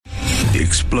the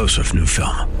explosive new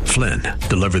film, Flynn,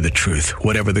 Deliver the Truth,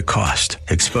 Whatever the Cost,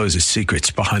 exposes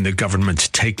secrets behind the government's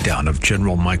takedown of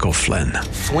General Michael Flynn.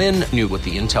 Flynn knew what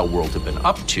the intel world had been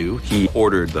up to. He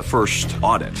ordered the first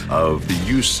audit of the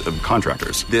use of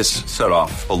contractors. This set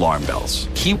off alarm bells.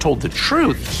 He told the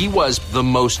truth. He was the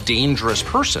most dangerous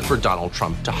person for Donald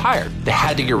Trump to hire. They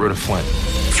had to get rid of Flynn.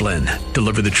 Flynn,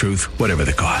 Deliver the Truth, Whatever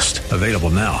the Cost. Available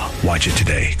now. Watch it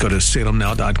today. Go to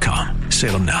salemnow.com.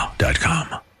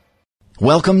 salemnow.com.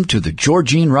 Welcome to the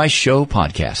Georgene Rice Show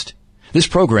podcast. This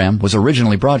program was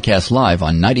originally broadcast live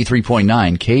on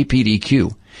 93.9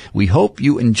 KPDQ. We hope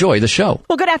you enjoy the show.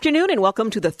 Well, good afternoon and welcome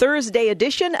to the Thursday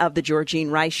edition of the Georgene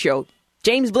Rice Show.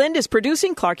 James Blend is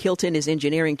producing. Clark Hilton is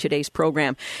engineering today's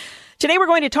program. Today we're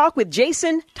going to talk with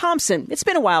Jason Thompson. It's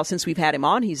been a while since we've had him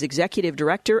on. He's executive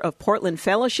director of Portland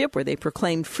Fellowship, where they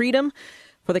proclaimed freedom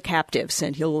for the captives.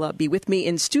 And he'll be with me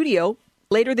in studio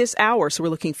later this hour, so we're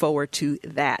looking forward to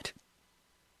that.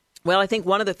 Well, I think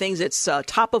one of the things that's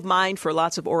top of mind for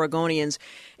lots of Oregonians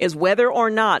is whether or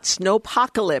not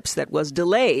snowpocalypse that was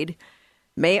delayed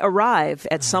may arrive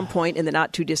at some point in the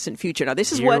not too distant future. Now,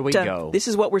 this is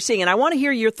what we're seeing, and I want to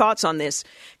hear your thoughts on this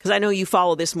because I know you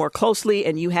follow this more closely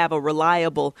and you have a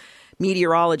reliable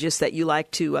meteorologist that you like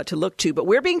to look to. But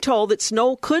we're being told that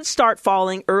snow could start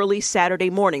falling early Saturday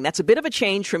morning. That's a bit of a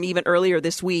change from even earlier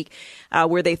this week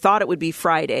where they thought it would be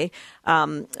Friday.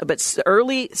 But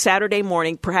early Saturday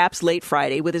morning, perhaps late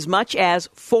Friday, with as much as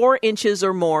 4 inches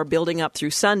or more building up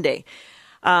through Sunday.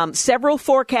 Several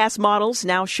forecast models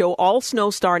now show all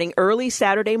snow starting early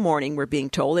Saturday morning, we're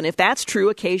being told. And if that's true,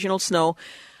 occasional snow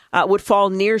would fall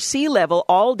near sea level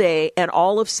all day and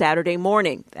all of Saturday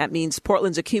morning. That means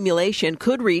Portland's accumulation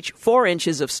could reach 4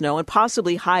 inches of snow and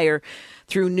possibly higher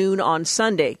through noon on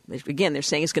Sunday. Again, they're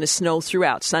saying it's going to snow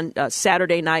throughout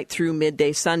Saturday night through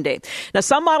midday Sunday. Now,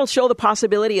 some models show the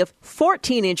possibility of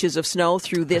 14 inches of snow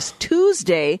through this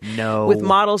Tuesday. No. With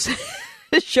models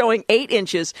showing 8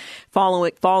 inches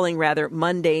falling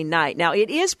Monday night. Now, it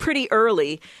is pretty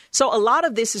early, so a lot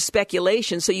of this is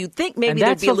speculation. So you'd think maybe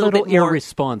they'd be a little bit more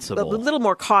irresponsible, a little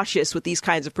more cautious with these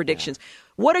kinds of predictions. Yeah.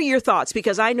 What are your thoughts?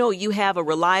 Because I know you have a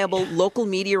reliable local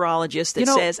meteorologist that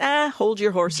says, hold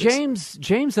your horses.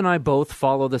 James and I both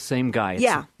follow the same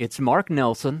guy. It's Mark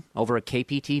Nelson over at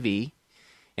KPTV,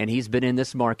 and he's been in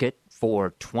this market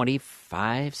for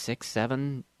 25, 6,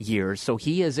 7 years. So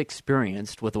he is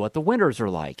experienced with what the winters are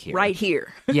like here. Right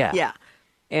here. Yeah. Yeah.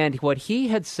 And what he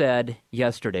had said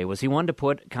yesterday was he wanted to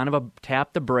put kind of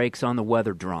tap the brakes on the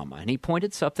weather drama. And he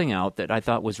pointed something out that I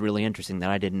thought was really interesting that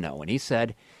I didn't know. And he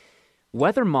said,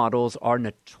 weather models are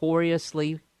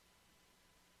notoriously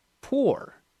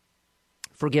poor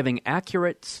for giving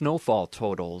accurate snowfall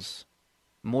totals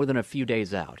more than a few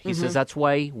days out. He says that's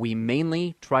why we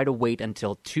mainly try to wait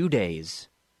until 2 days.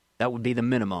 That would be the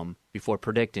minimum before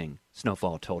predicting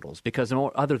snowfall totals. Because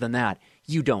other than that,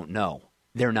 you don't know.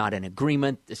 They're not in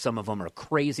agreement. Some of them are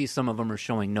crazy. Some of them are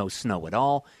showing no snow at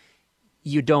all.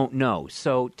 You don't know.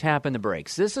 So tap in the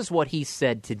brakes. This is what he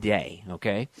said today,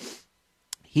 okay?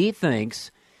 He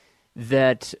thinks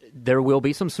that there will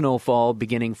be some snowfall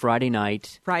beginning Friday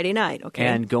night. Friday night, okay.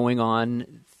 And going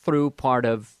on through part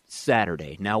of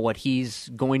Saturday. Now, what he's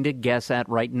going to guess at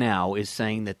right now is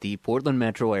saying that the Portland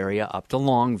metro area up to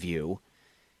Longview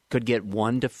could get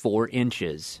 1 to 4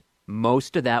 inches.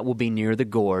 Most of that will be near the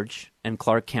Gorge and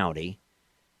Clark County,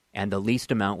 and the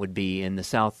least amount would be in the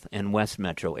south and west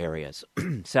metro areas.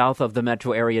 South of the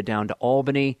metro area down to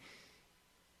Albany,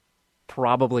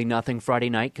 probably nothing Friday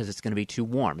night because it's going to be too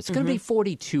warm. It's going to be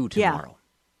 42 tomorrow.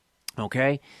 Yeah.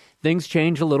 Okay? Things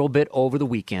change a little bit over the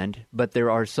weekend, but there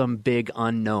are some big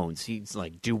unknowns. He's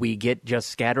like, do we get just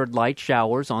scattered light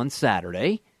showers on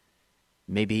Saturday,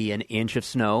 maybe an inch of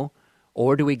snow,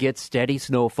 or do we get steady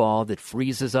snowfall that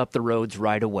freezes up the roads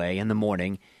right away in the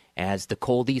morning as the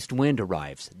cold east wind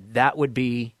arrives? That would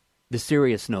be the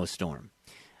serious snowstorm.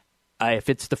 If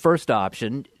it's the first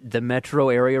option, the metro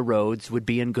area roads would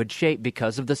be in good shape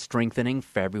because of the strengthening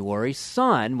February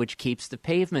sun, which keeps the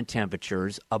pavement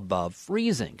temperatures above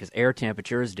freezing, because air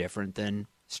temperature is different than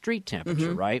street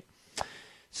temperature, right?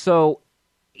 So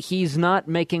he's not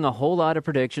making a whole lot of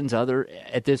predictions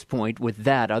at this point with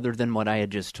that, other than what I had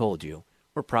just told you.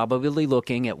 We're probably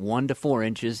looking at 1 to 4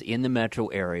 inches in the metro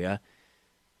area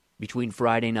between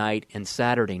Friday night and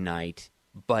Saturday night,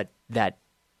 but that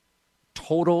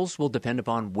totals will depend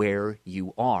upon where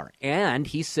you are. And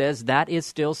he says that is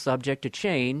still subject to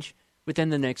change within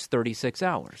the next 36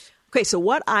 hours. Okay, so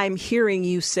what I'm hearing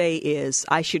you say is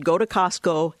I should go to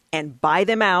Costco and buy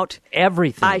them out.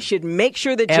 Everything. I should make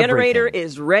sure the generator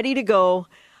is ready to go.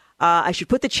 I should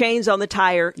put the chains on the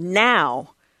tire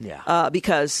now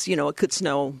because, it could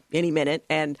snow any minute,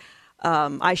 and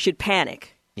I should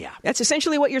panic. Yeah. That's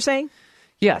essentially what you're saying?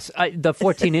 Yes, the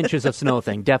 14 inches of snow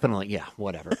thing, definitely. Yeah,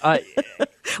 whatever.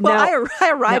 Well, I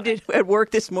arrived at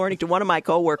work this morning to one of my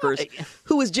coworkers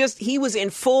who was he was in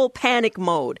full panic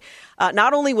mode.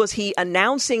 Not only was he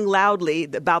announcing loudly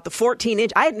about the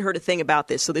 14-inch, I hadn't heard a thing about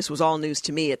this, so this was all news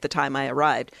to me at the time I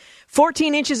arrived.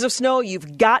 14 inches of snow,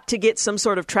 you've got to get some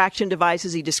sort of traction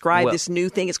devices. He described this new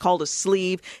thing. It's called a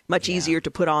sleeve, much easier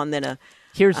to put on than a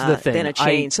Here's the thing. Than a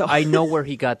chain. I know where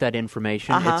he got that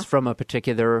information. It's from a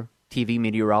particular TV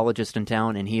meteorologist in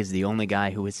town, and he is the only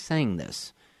guy who is saying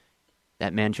this.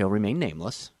 That man shall remain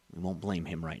nameless. We won't blame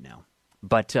him right now.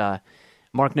 But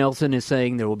Mark Nelson is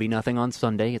saying there will be nothing on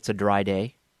Sunday. It's a dry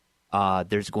day.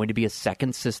 There's going to be a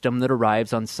second system that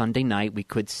arrives on Sunday night. We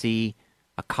could see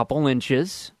a couple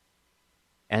inches.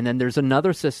 And then there's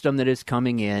another system that is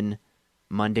coming in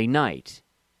Monday night,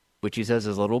 which he says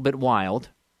is a little bit wild.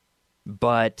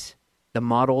 But the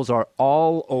models are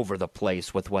all over the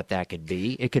place with what that could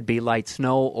be. It could be light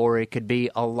snow or it could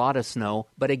be a lot of snow.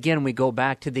 But again, we go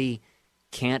back to the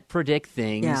can't predict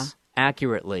things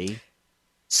accurately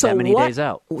that many days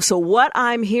out. So what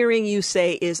I'm hearing you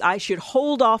say is I should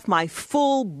hold off my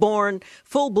full-blown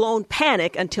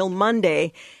panic until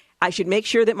Monday. I should make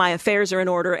sure that my affairs are in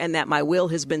order and that my will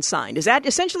has been signed. Is that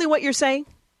essentially what you're saying?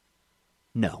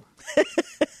 No.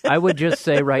 I would just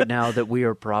say right now that we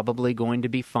are probably going to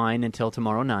be fine until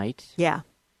tomorrow night. Yeah.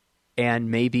 And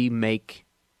maybe make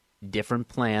different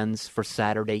plans for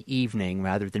Saturday evening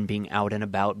rather than being out and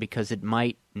about, because it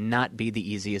might not be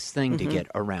the easiest thing to get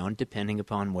around depending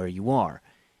upon where you are.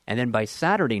 And then by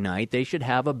Saturday night, they should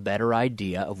have a better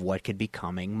idea of what could be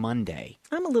coming Monday.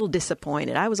 I'm a little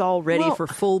disappointed. I was all ready for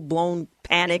full-blown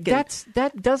panic.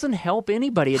 That doesn't help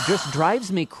anybody. It just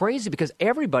drives me crazy because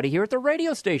everybody here at the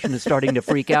radio station is starting to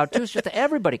freak out, too. It's just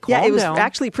everybody calm down. Yeah, it was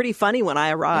actually pretty funny when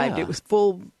I arrived. Yeah. It was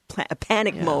full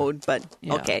panic mode, but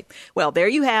okay. Well, there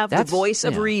you have the voice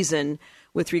of reason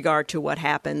with regard to what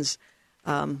happens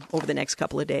over the next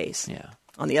couple of days. Yeah.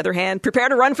 On the other hand, prepare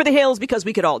to run for the hills because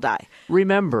we could all die.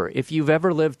 Remember, if you've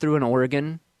ever lived through an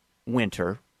Oregon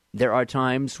winter, there are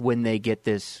times when they get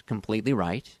this completely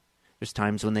right. There's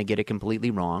times when they get it completely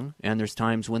wrong. And there's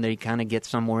times when they kind of get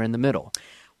somewhere in the middle.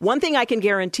 One thing I can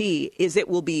guarantee is it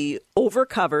will be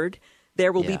overcovered.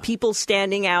 There will be people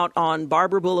standing out on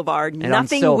Barber Boulevard. And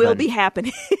nothing will be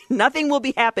happening. Nothing will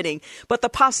be happening. But the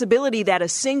possibility that a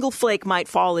single flake might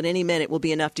fall at any minute will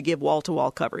be enough to give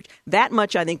wall-to-wall coverage. That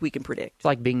much I think we can predict. It's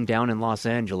like being down in Los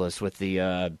Angeles with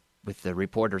the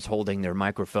reporters holding their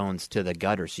microphones to the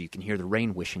gutter so you can hear the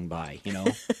rain wishing by,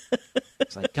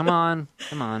 It's like, come on.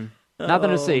 Nothing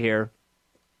to see here.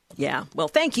 Yeah. Well,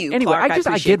 thank you, anyway, Clark.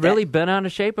 I get really bent out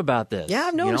of shape about this. Yeah,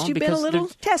 I've noticed you've been a little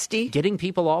testy. Getting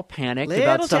people all panicked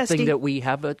about something that we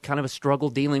have a kind of a struggle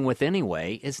dealing with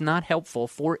anyway is not helpful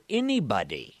for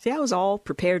anybody. See, I was all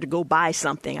prepared to go buy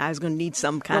something. I was going to need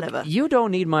some kind of a... You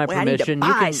don't need my permission. I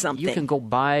need to buy something. You can go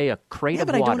buy a crate of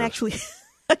water. Yeah, but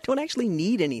I don't actually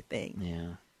need anything.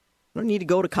 Yeah. I don't need to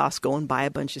go to Costco and buy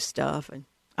a bunch of stuff. And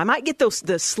I might get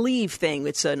the sleeve thing.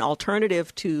 It's an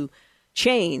alternative to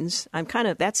chains.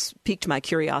 That's piqued my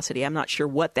curiosity. I'm not sure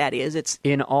what that is. It's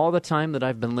in all the time that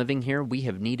I've been living here, we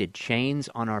have needed chains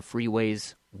on our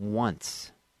freeways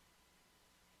once.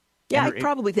 Yeah, I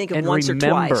probably think of once or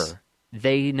twice. Remember,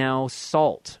 they now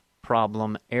salt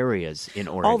problem areas in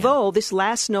Oregon. Although this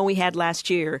last snow we had last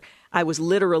year, I was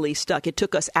literally stuck. It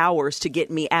took us hours to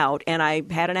get me out, and I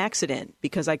had an accident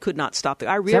because I could not stop. Is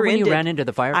that when you ran into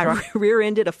the fire truck? I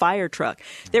rear-ended a fire truck.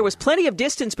 There was plenty of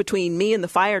distance between me and the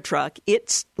fire truck.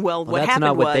 What that's happened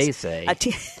not what was they say.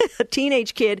 A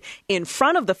teenage kid in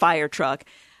front of the fire truck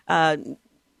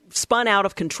spun out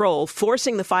of control,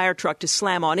 forcing the fire truck to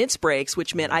slam on its brakes,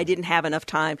 which meant I didn't have enough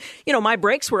time. My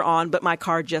brakes were on, but my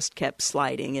car just kept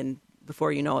sliding, and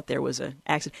before you know it, there was an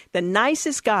accident. The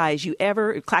nicest guys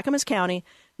Clackamas County,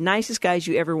 nicest guys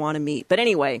you ever want to meet. But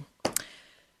anyway,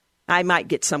 I might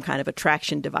get some kind of a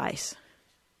traction device.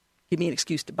 Give me an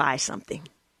excuse to buy something.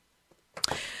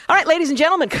 All right, ladies and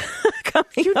gentlemen,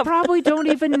 you probably don't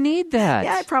even need that.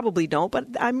 Yeah, I probably don't, but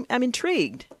I'm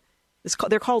intrigued.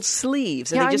 They're called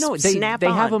sleeves, and yeah, they just I know. snap they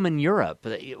on. have them in Europe.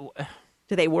 Do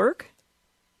they work?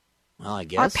 Well, I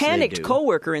guess our panicked they do.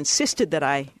 coworker insisted that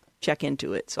I check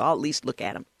into it, so I'll at least look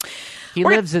at them. He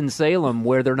lives in Salem,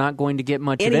 where they're not going to get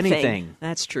much of anything.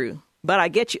 That's true. But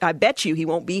I bet you he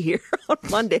won't be here on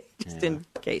Monday, just in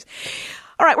case.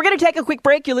 All right, we're going to take a quick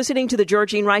break. You're listening to the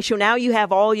Georgene Rice Show. Now you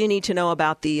have all you need to know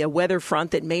about the weather front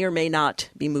that may or may not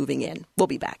be moving in. We'll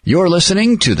be back. You're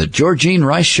listening to the Georgene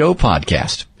Rice Show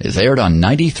podcast. It's aired on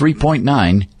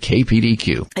 93.9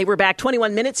 KPDQ. Hey, we're back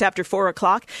 21 minutes after 4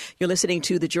 o'clock. You're listening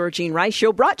to the Georgene Rice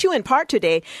Show, brought to you in part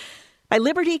today by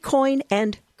Liberty Coin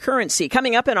and Currency.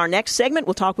 Coming up in our next segment,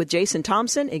 we'll talk with Jason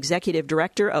Thompson, Executive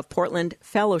Director of Portland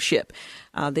Fellowship.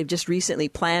 They've just recently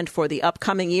planned for the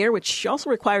upcoming year, which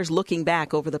also requires looking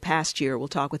back over the past year. We'll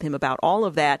talk with him about all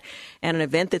of that and an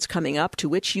event that's coming up to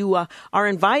which you are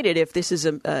invited if this is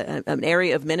an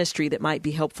area of ministry that might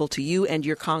be helpful to you and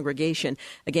your congregation.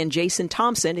 Again, Jason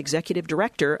Thompson, Executive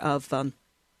Director of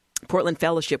Portland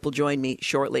Fellowship, will join me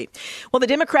shortly. Well, the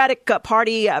Democratic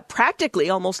Party practically,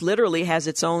 almost literally, has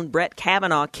its own Brett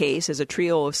Kavanaugh case as a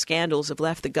trio of scandals have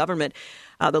left the government,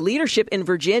 the leadership in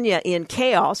Virginia in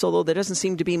chaos, although there doesn't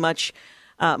seem to be much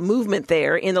movement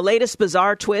there. In the latest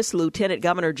bizarre twist, Lieutenant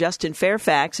Governor Justin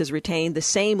Fairfax has retained the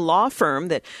same law firm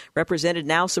that represented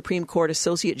now Supreme Court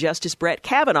Associate Justice Brett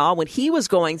Kavanaugh when he was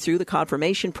going through the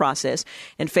confirmation process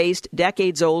and faced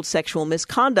decades-old sexual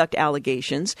misconduct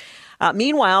allegations.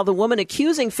 Meanwhile, the woman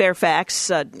accusing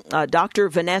Fairfax, Dr.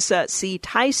 Vanessa C.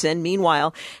 Tyson,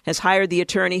 meanwhile, has hired the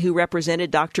attorney who represented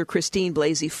Dr. Christine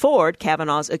Blasey Ford,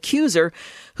 Kavanaugh's accuser,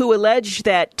 who alleged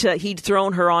that he'd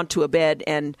thrown her onto a bed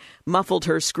and muffled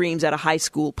her screams at a high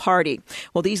school party.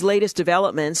 Well, these latest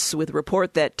developments with a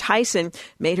report that Tyson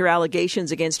made her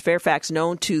allegations against Fairfax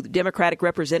known to Democratic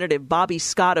Representative Bobby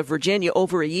Scott of Virginia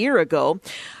over a year ago.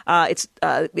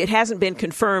 It hasn't been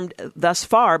confirmed thus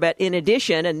far, but in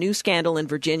addition, a new scandal in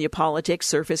Virginia politics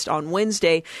surfaced on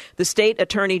Wednesday. The state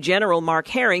attorney general, Mark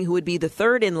Herring, who would be the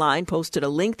third in line, posted a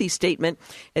lengthy statement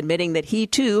admitting that he,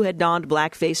 too, had donned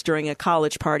blackface during a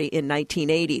college party in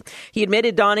 1980. He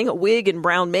admitted donning a wig and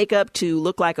brown makeup to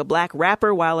look like a black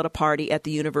rapper while at a party at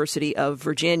the University of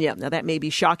Virginia. Now, that may be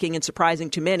shocking and surprising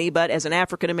to many, but as an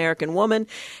African-American woman,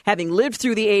 having lived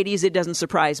through the 80s, it doesn't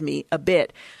surprise me a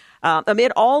bit.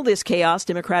 Amid all this chaos,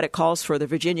 Democratic calls for the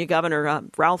Virginia Governor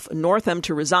Ralph Northam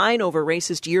to resign over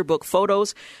racist yearbook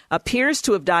photos appears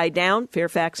to have died down.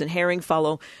 Fairfax and Herring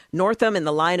follow Northam in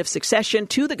the line of succession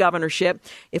to the governorship.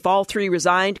 If all three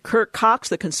resigned, Kirk Cox,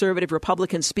 the conservative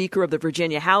Republican Speaker of the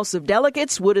Virginia House of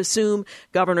Delegates, would assume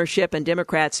governorship, and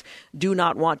Democrats do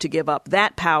not want to give up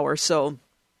that power. So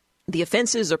the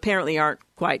offenses apparently aren't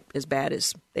quite as bad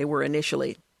as they were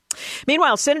initially.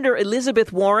 Meanwhile, Senator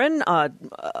Elizabeth Warren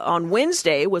on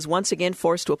Wednesday was once again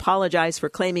forced to apologize for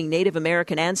claiming Native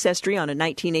American ancestry on a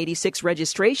 1986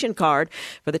 registration card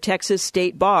for the Texas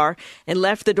State Bar and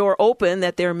left the door open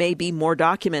that there may be more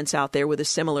documents out there with a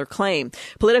similar claim.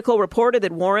 Politico reported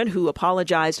that Warren, who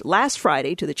apologized last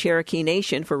Friday to the Cherokee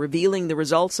Nation for revealing the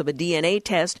results of a DNA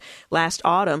test last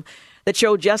autumn that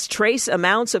showed just trace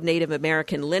amounts of Native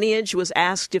American lineage, was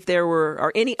asked if there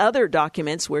are any other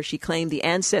documents where she claimed the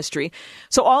ancestry.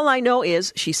 So all I know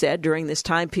is, she said, during this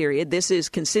time period, this is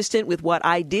consistent with what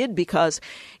I did because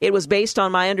it was based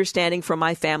on my understanding from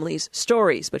my family's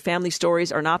stories. But family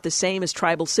stories are not the same as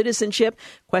tribal citizenship.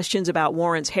 Questions about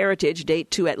Warren's heritage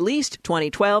date to at least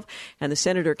 2012, and the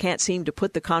senator can't seem to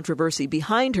put the controversy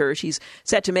behind her. She's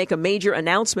set to make a major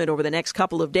announcement over the next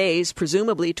couple of days,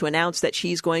 presumably to announce that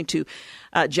she's going to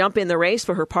jump in the race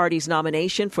for her party's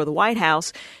nomination for the White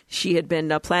House. She had been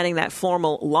planning that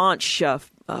formal launch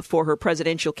for her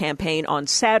presidential campaign on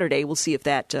Saturday. We'll see if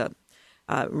that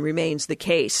remains the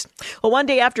case. Well, one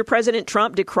day after President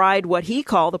Trump decried what he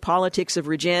called the politics of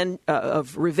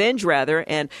revenge,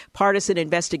 and partisan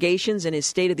investigations in his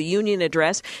State of the Union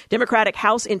address, Democratic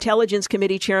House Intelligence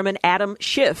Committee Chairman Adam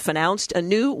Schiff announced a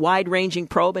new wide-ranging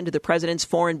probe into the president's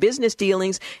foreign business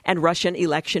dealings and Russian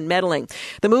election meddling.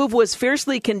 The move was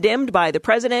fiercely condemned by the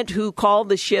president, who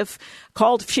called Schiff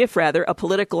a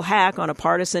political hack on a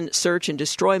partisan search and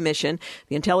destroy mission.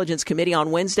 The Intelligence Committee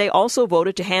on Wednesday also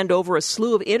voted to hand over a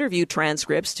slew of interview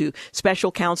transcripts to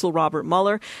Special Counsel Robert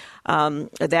Mueller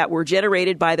that were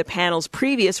generated by the panel's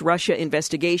previous Russia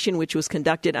investigation, which was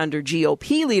conducted under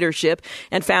GOP leadership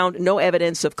and found no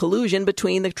evidence of collusion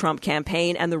between the Trump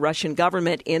campaign and the Russian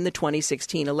government in the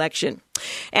 2016 election.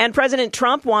 And President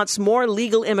Trump wants more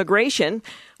legal immigration.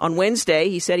 On Wednesday,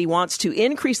 he said he wants to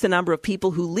increase the number of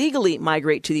people who legally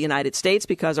migrate to the United States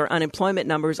because our unemployment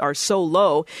numbers are so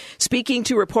low. Speaking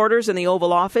to reporters in the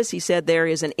Oval Office, he said there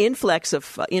is an influx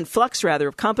of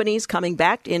companies coming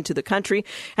back into the country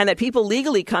and that people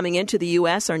legally coming into the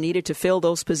U.S. are needed to fill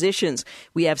those positions.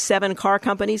 We have 7 car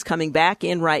companies coming back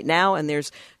in right now, and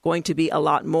there's going to be a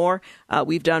lot more.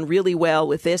 We've done really well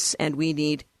with this, and we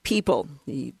need people.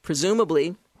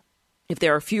 Presumably, if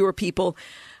there are fewer people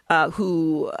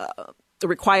who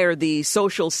require the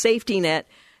social safety net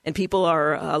and people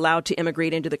are allowed to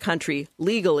immigrate into the country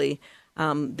legally,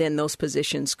 then those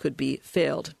positions could be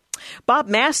filled. Bob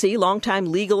Massey,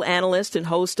 longtime legal analyst and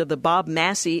host of the Bob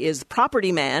Massey is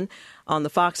Property Man on the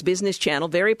Fox Business Channel,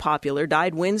 very popular,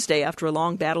 died Wednesday after a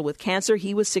long battle with cancer.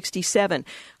 He was 67,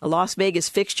 a Las Vegas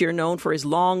fixture known for his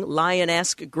long,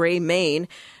 lion-esque gray mane.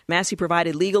 Massey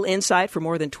provided legal insight for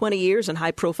more than 20 years in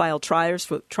high-profile trials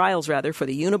for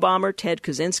the Unabomber, Ted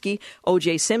Kaczynski,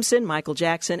 O.J. Simpson, Michael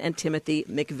Jackson, and Timothy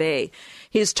McVeigh.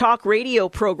 His talk radio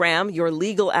program, Your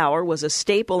Legal Hour, was a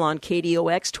staple on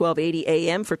KDOX 1280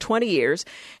 AM for 20 years,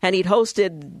 and he'd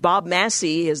hosted Bob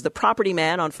Massey as the Property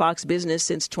Man on Fox Business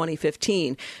since 2015.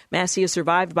 Massey is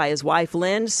survived by his wife,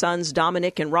 Lynn, sons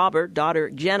Dominic and Robert,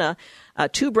 daughter Jenna,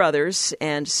 2 brothers,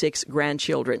 and 6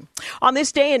 grandchildren. On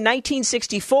this day in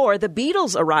 1964, the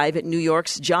Beatles arrive at New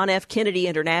York's John F. Kennedy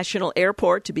International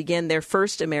Airport to begin their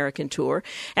first American tour.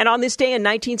 And on this day in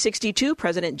 1962,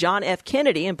 President John F.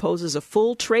 Kennedy imposes a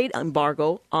full trade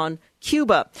embargo on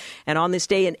Cuba. And on this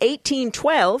day in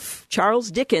 1812,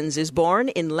 Charles Dickens is born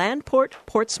in Landport,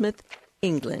 Portsmouth,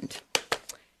 England.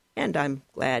 And I'm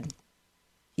glad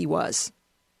he was.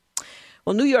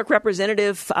 Well, New York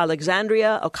Representative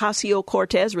Alexandria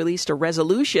Ocasio-Cortez released a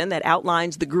resolution that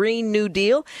outlines the Green New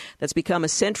Deal that's become a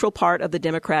central part of the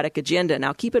Democratic agenda.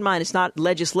 Now, keep in mind, it's not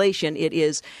legislation, it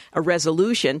is a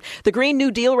resolution. The Green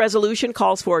New Deal resolution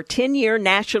calls for 10-year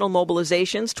national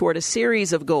mobilizations toward a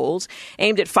series of goals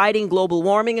aimed at fighting global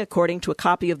warming, according to a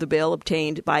copy of the bill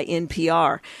obtained by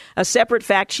NPR. A separate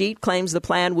fact sheet claims the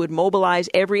plan would mobilize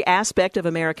every aspect of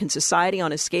American society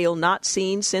on a scale not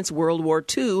seen since World War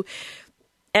II,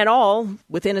 and all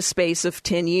within a space of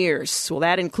 10 years. Well,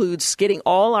 that includes getting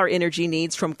all our energy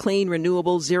needs from clean,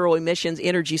 renewable, zero-emissions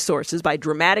energy sources by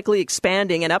dramatically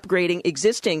expanding and upgrading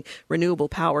existing renewable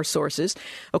power sources.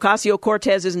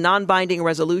 Ocasio-Cortez's non-binding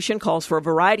resolution calls for a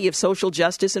variety of social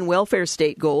justice and welfare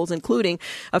state goals, including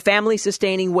a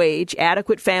family-sustaining wage,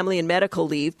 adequate family and medical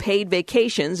leave, paid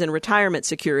vacations and retirement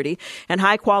security, and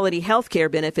high-quality health care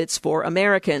benefits for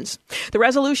Americans. The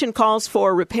resolution calls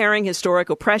for repairing historic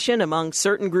oppression among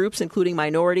certain groups, including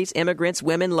minorities, immigrants,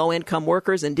 women, low-income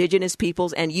workers, indigenous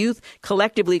peoples, and youth,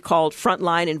 collectively called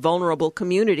frontline and vulnerable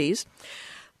communities.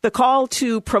 The call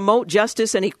to promote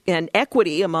justice and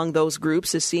equity among those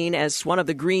groups is seen as one of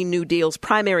the Green New Deal's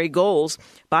primary goals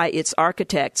by its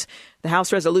architects. The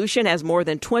House resolution has more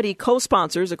than 20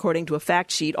 co-sponsors, according to a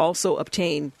fact sheet also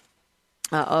obtained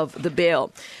of the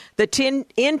bill.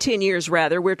 In 10 years,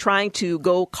 we're trying to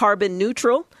go carbon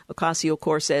neutral,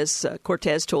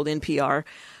 Ocasio-Cortez told NPR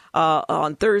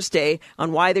on Thursday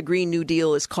on why the Green New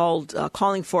Deal is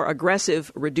calling for aggressive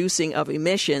reducing of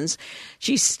emissions.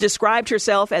 She described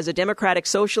herself as a democratic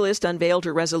socialist, unveiled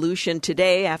her resolution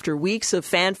today after weeks of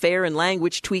fanfare and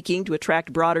language tweaking to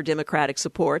attract broader Democratic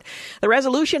support. The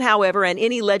resolution, however, and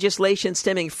any legislation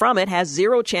stemming from it has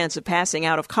zero chance of passing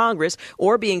out of Congress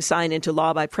or being signed into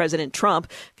law by President Trump.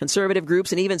 Conservative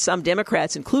groups and even some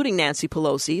Democrats, including Nancy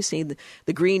Pelosi, see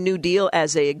the Green New Deal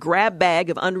as a grab bag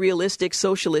of unrealistic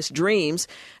socialist dreams.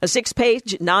 A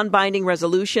 6-page non-binding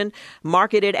resolution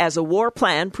marketed as a war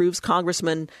plan proves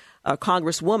Congresswoman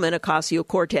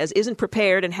Ocasio-Cortez isn't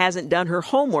prepared and hasn't done her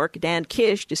homework. Dan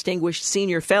Kish, distinguished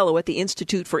senior fellow at the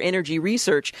Institute for Energy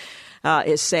Research,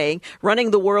 is saying running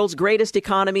the world's greatest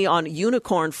economy on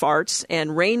unicorn farts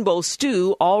and rainbow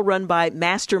stew, all run by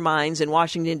masterminds in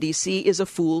Washington, D.C., is a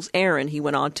fool's errand, he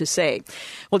went on to say.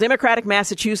 Well, Democratic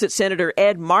Massachusetts Senator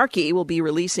Ed Markey will be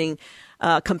releasing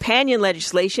companion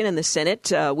legislation in the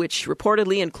Senate, which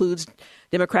reportedly includes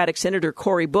Democratic Senator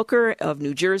Cory Booker of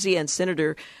New Jersey and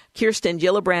Senator Kirsten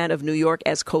Gillibrand of New York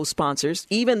as co-sponsors.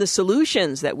 Even the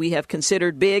solutions that we have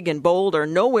considered big and bold are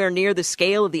nowhere near the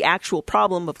scale of the actual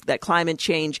problem that climate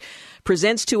change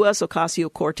presents to us,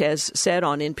 Ocasio-Cortez said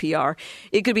on NPR.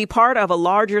 It could be part of a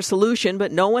larger solution,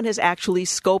 but no one has actually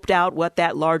scoped out what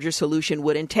that larger solution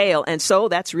would entail. And so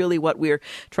that's really what we're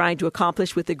trying to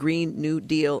accomplish with the Green New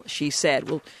Deal, she said.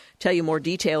 We'll tell you more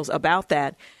details about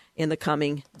that in the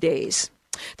coming days.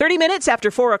 30 minutes after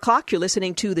 4 o'clock, you're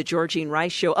listening to The Georgene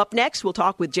Rice Show. Up next, we'll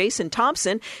talk with Jason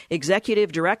Thompson,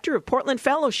 Executive Director of Portland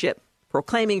Fellowship,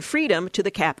 proclaiming freedom to the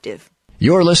captive.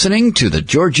 You're listening to The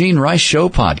Georgene Rice Show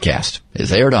podcast.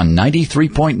 It's aired on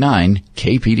 93.9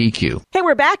 KPDQ. Hey,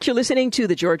 we're back. You're listening to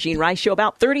The Georgene Rice Show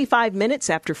about 35 minutes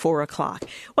after 4 o'clock.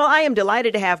 Well, I am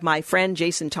delighted to have my friend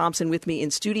Jason Thompson with me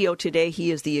in studio today.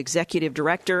 He is the Executive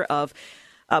Director of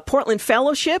Portland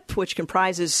Fellowship, which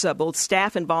comprises both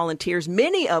staff and volunteers,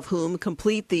 many of whom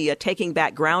complete the Taking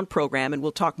Back Ground program, and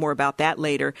we'll talk more about that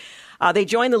later. They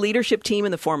join the leadership team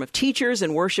in the form of teachers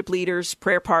and worship leaders,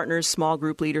 prayer partners, small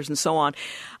group leaders, and so on.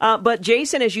 But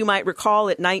Jason, as you might recall,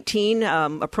 at 19,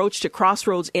 approached a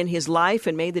crossroads in his life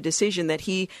and made the decision that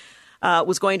he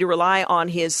was going to rely on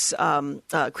his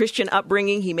Christian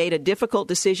upbringing. He made a difficult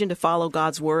decision to follow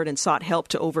God's word and sought help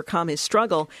to overcome his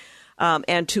struggle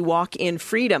and to walk in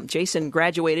freedom. Jason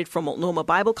graduated from Multnomah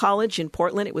Bible College in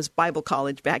Portland. It was Bible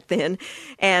College back then,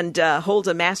 and holds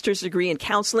a master's degree in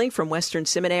counseling from Western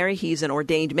Seminary. He's an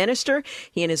ordained minister.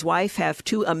 He and his wife have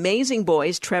two amazing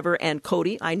boys, Trevor and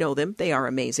Cody. I know them. They are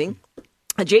amazing.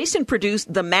 Jason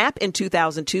produced The Map in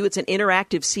 2002. It's an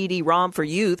interactive CD-ROM for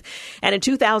youth. And in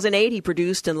 2008, he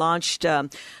produced and launched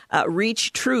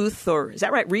Reach Truth, or is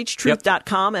that right?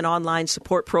 ReachTruth.com, an online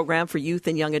support program for youth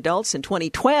and young adults. In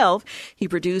 2012, he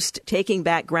produced Taking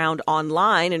Back Ground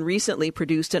Online and recently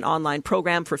produced an online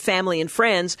program for family and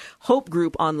friends, Hope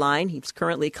Group Online. He's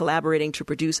currently collaborating to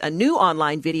produce a new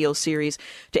online video series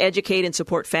to educate and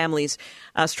support families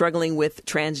struggling with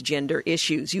transgender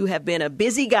issues. You have been a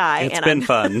busy guy. It's been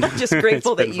fun. Just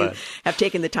grateful that you have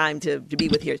taken the time to be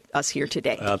with us here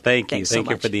today. Thank you. Thanks so Thank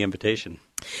you much for the invitation.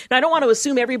 Now, I don't want to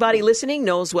assume everybody listening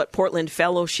knows what Portland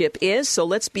Fellowship is, so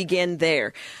let's begin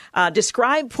there.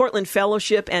 Describe Portland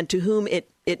Fellowship and to whom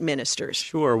it ministers.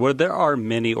 Sure. Well, there are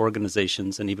many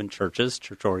organizations and even church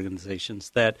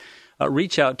organizations that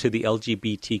reach out to the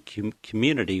LGBT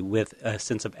community with a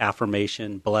sense of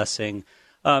affirmation, blessing,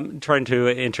 trying to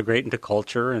integrate into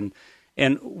culture.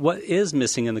 And what is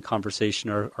missing in the conversation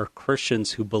are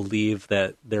Christians who believe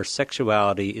that their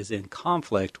sexuality is in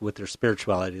conflict with their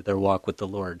spirituality, their walk with the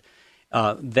Lord.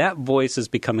 That voice is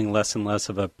becoming less and less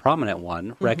of a prominent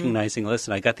one, recognizing,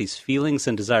 listen, I got these feelings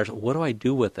and desires. What do I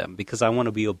do with them? Because I want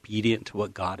to be obedient to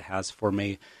what God has for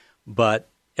me. But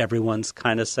everyone's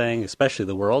kind of saying, especially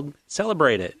the world,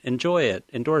 celebrate it, enjoy it,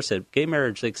 endorse it, gay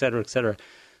marriage, et cetera, et cetera.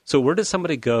 So where does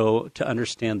somebody go to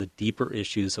understand the deeper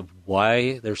issues of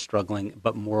why they're struggling,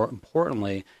 but more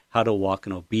importantly, how to walk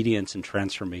in obedience and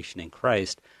transformation in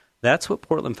Christ? That's what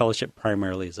Portland Fellowship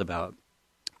primarily is about.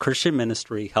 Christian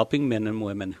ministry, helping men and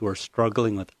women who are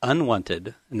struggling with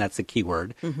unwanted, and that's the key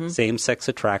word, same-sex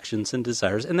attractions and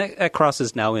desires. And that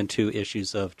crosses now into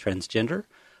issues of transgender,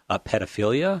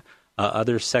 pedophilia,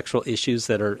 other sexual issues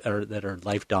that are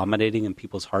life-dominating in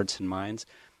people's hearts and minds.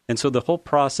 And so the whole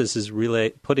process is really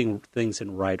putting things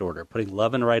in right order, putting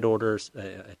love in right order,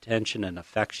 attention and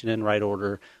affection in right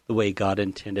order, the way God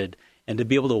intended, and to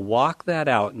be able to walk that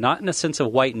out, not in a sense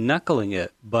of white-knuckling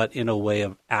it, but in a way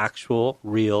of actual,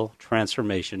 real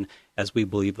transformation, as we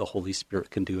believe the Holy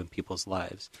Spirit can do in people's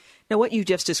lives. Now, what you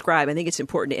just described, I think it's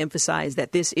important to emphasize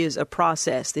that this is a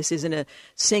process. This isn't a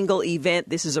single event.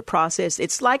 This is a process.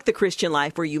 It's like the Christian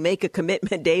life where you make a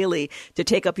commitment daily to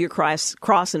take up your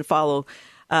cross and follow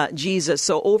Jesus.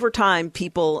 So over time,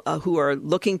 people who are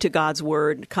looking to God's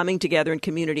word, coming together in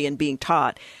community and being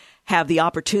taught, have the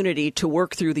opportunity to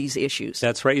work through these issues.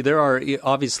 That's right.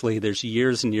 There's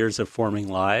years and years of forming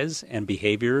lies and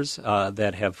behaviors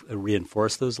that have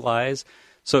reinforced those lies.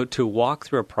 So to walk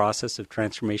through a process of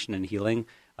transformation and healing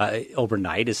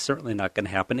overnight is certainly not going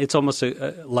to happen. It's almost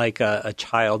like a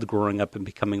child growing up and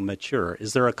becoming mature.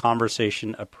 Is there a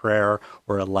conversation, a prayer,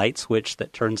 or a light switch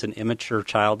that turns an immature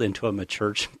child into a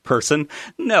mature person?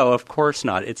 No, of course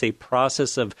not. It's a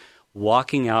process of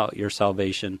walking out your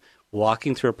salvation,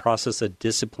 walking through a process of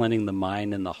disciplining the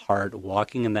mind and the heart,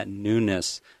 walking in that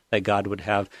newness that God would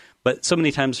have. But so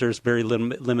many times there's very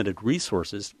limited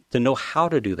resources to know how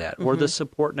to do that, or the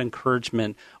support and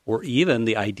encouragement, or even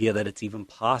the idea that it's even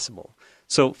possible.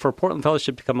 So for Portland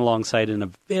Fellowship to come alongside in a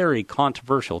very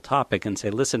controversial topic and say,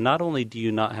 listen, not only do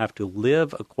you not have to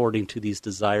live according to these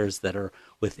desires that are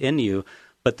within you,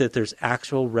 but that there's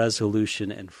actual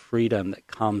resolution and freedom that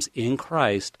comes in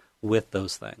Christ with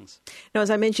those things. Now,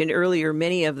 as I mentioned earlier,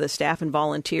 many of the staff and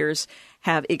volunteers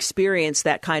have experienced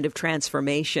that kind of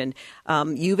transformation.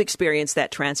 You've experienced that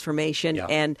transformation. Yeah.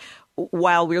 And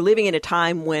while we're living in a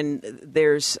time when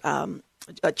there's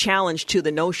a challenge to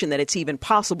the notion that it's even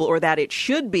possible or that it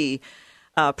should be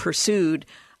pursued,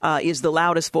 is the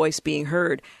loudest voice being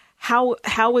heard.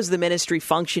 How is the ministry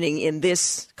functioning in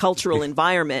this cultural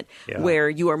environment where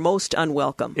you are most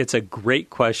unwelcome? It's a great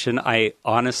question. I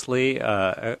honestly,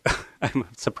 I'm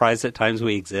surprised at times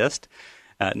we exist,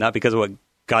 not because of what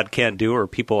God can't do or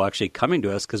people actually coming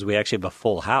to us, because we actually have a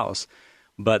full house.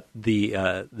 But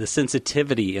the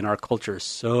sensitivity in our culture is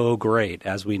so great,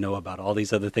 as we know about all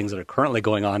these other things that are currently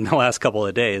going on in the last couple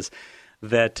of days,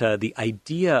 that the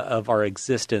idea of our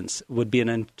existence would be an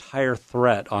entire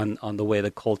threat on the way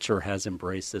the culture has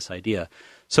embraced this idea.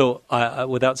 So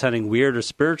without sounding weird or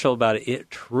spiritual about it,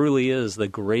 it truly is the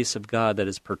grace of God that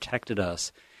has protected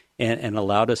us and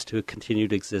allowed us to continue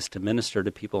to exist to minister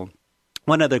to people.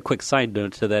 One other quick side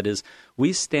note to that is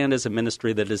we stand as a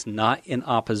ministry that is not in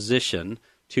opposition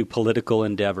to political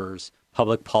endeavors,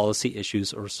 public policy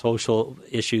issues, or social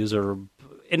issues, or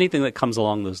anything that comes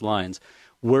along those lines.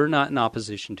 We're not in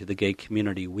opposition to the gay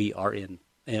community. We are in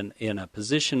a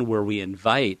position where we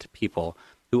invite people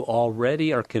who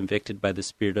already are convicted by the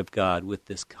Spirit of God with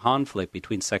this conflict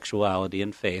between sexuality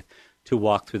and faith to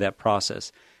walk through that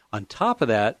process. On top of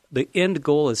that, the end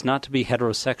goal is not to be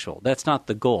heterosexual. That's not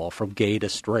the goal, from gay to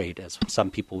straight, as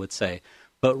some people would say,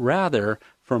 but rather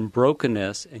from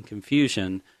brokenness and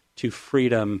confusion to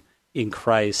freedom in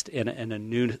Christ and a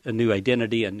new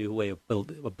identity, a new way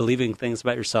of believing things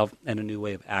about yourself, and a new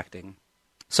way of acting.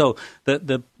 So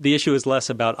the issue is less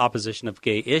about opposition of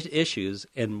gay issues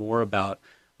and more about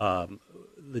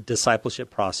the discipleship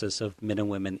process of men and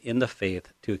women in the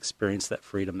faith to experience that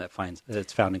freedom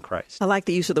that's found in Christ. I like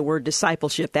the use of the word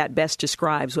discipleship. That best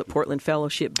describes what Portland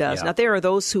Fellowship does. Yeah. Now, there are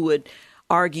those who would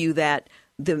argue that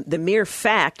the mere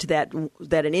fact that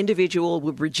an individual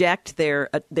would reject their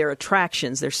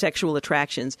attractions, their sexual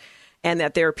attractions, and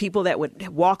that there are people that would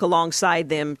walk alongside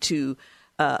them to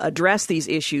address these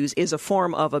issues is a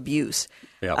form of abuse.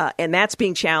 Yeah. And that's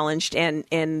being challenged, and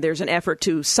there's an effort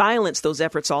to silence those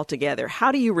efforts altogether.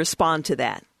 How do you respond to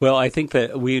that? Well, I think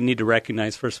that we need to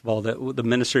recognize, first of all, that the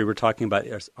ministry we're talking about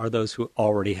are those who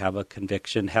already have a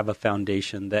conviction, have a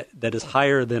foundation that is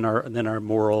higher than our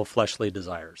moral fleshly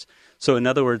desires. So in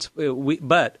other words,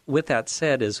 but with that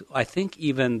said, I think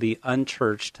even the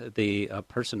unchurched, the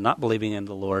person not believing in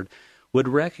the Lord, would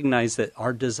recognize that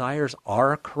our desires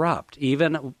are corrupt,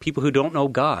 even people who don't know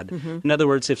God. Mm-hmm. In other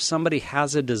words, if somebody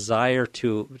has a desire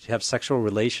to have sexual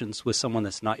relations with someone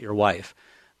that's not your wife,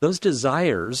 those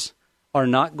desires are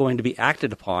not going to be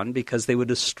acted upon because they would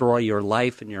destroy your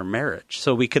life and your marriage.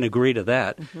 So we can agree to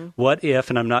that. Mm-hmm. What if,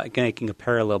 and I'm not making a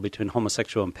parallel between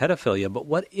homosexual and pedophilia, but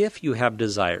what if you have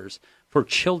desires for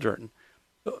children?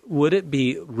 Would it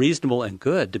be reasonable and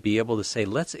good to be able to say,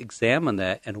 let's examine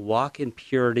that and walk in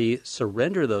purity,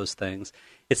 surrender those things?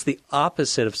 It's the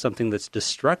opposite of something that's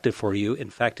destructive for you.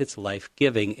 In fact, it's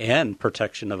life-giving and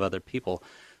protection of other people.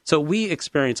 So we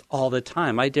experience all the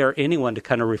time. I dare anyone to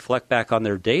kind of reflect back on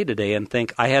their day-to-day and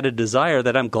think, I had a desire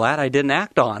that I'm glad I didn't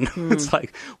act on. It's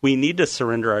like we need to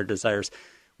surrender our desires.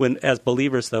 As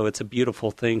believers, though, it's a beautiful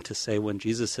thing to say when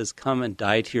Jesus says, come and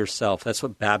die to yourself. That's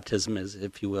what baptism is,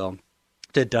 if you will.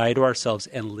 To die to ourselves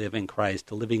and live in Christ,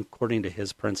 to living according to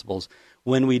his principles.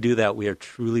 When we do that, we are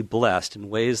truly blessed in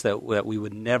ways that we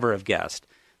would never have guessed.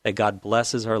 That God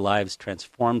blesses our lives,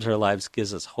 transforms our lives,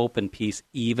 gives us hope and peace,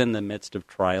 even in the midst of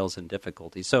trials and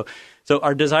difficulties. So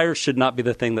our desires should not be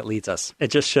the thing that leads us. It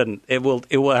just shouldn't. It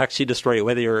will actually destroy you,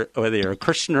 whether you're a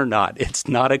Christian or not. It's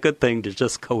not a good thing to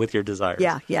just go with your desires.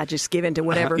 Yeah, just give in to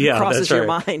whatever crosses your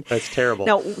mind. That's terrible.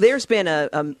 Now, there's been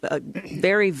a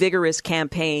very vigorous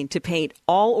campaign to paint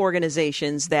all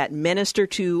organizations that minister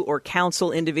to or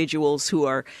counsel individuals who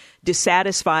are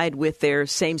dissatisfied with their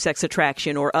same-sex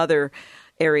attraction or other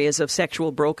areas of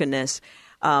sexual brokenness,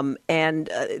 and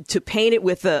to paint it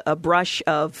with a brush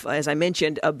of, as I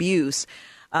mentioned, abuse.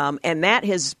 And that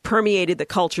has permeated the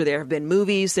culture. There have been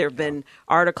movies, there have been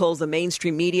articles, the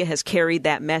mainstream media has carried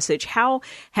that message. How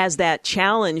has that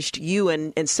challenged you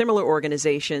and similar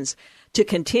organizations to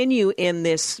continue in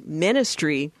this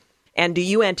ministry? And do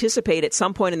you anticipate at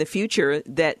some point in the future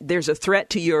that there's a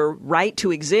threat to your right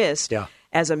to exist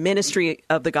as a ministry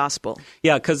of the gospel?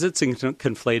 Yeah, because it's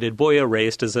conflated. Boy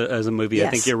Erased as a movie, yes.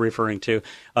 I think you're referring to.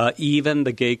 Even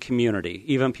the gay community,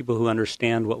 even people who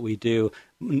understand what we do,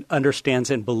 understands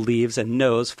and believes and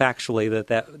knows factually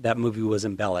that movie was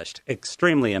embellished,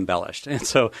 extremely embellished. And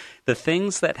so the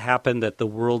things that happen that the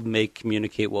world may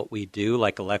communicate what we do,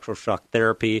 like electroshock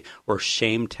therapy or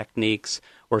shame techniques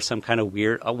or some kind of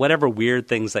weird, whatever weird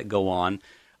things that go on,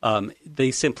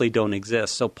 they simply don't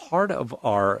exist. So part of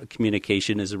our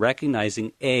communication is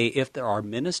recognizing, if there are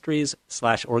ministries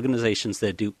 / organizations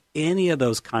that do any of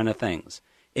those kind of things,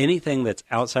 anything that's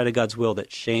outside of God's will,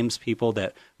 that shames people,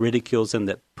 that ridicules them,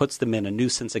 that puts them in a new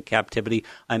sense of captivity,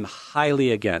 I'm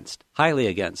highly against.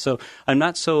 So I'm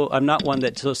not one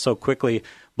that so quickly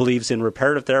believes in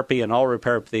reparative therapy and all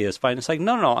reparative therapy is fine. It's like,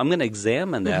 no, I'm going to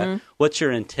examine that. Mm-hmm. What's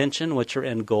your intention? What's your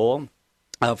end goal?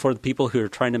 For the people who are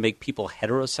trying to make people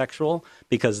heterosexual,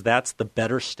 because that's the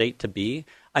better state to be,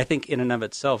 I think in and of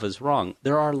itself is wrong.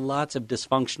 There are lots of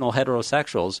dysfunctional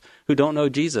heterosexuals who don't know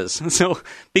Jesus. So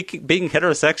being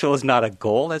heterosexual is not a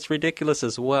goal. That's ridiculous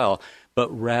as well. But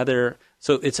rather,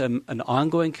 so it's an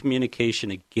ongoing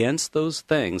communication against those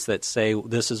things that say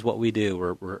this is what we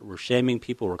do. We're shaming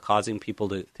people. We're causing people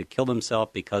to kill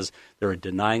themselves because they're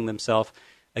denying themselves.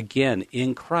 Again,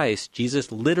 in Christ,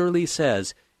 Jesus literally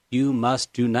says, you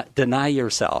must deny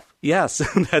yourself. Yes,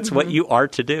 that's what you are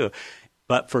to do.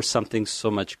 But for something so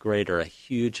much greater, a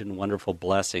huge and wonderful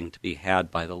blessing to be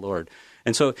had by the Lord.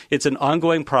 And so it's an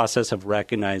ongoing process of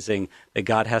recognizing that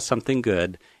God has something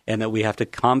good and that we have to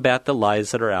combat the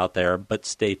lies that are out there, but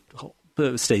stay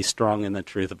strong in the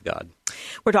truth of God.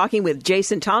 We're talking with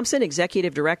Jason Thompson,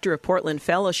 Executive Director of Portland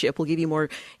Fellowship. We'll give you more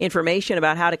information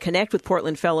about how to connect with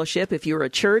Portland Fellowship if you're a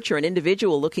church or an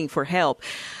individual looking for help.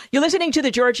 You're listening to The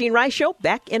Georgene Rice Show.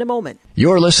 Back in a moment.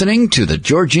 You're listening to The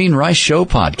Georgene Rice Show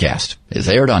podcast. It's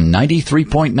aired on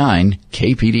 93.9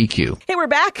 KPDQ. Hey, we're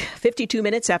back. 52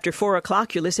 minutes after 4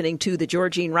 o'clock. You're listening to The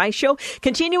Georgene Rice Show.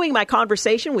 Continuing my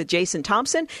conversation with Jason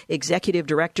Thompson, Executive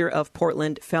Director of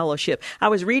Portland Fellowship. I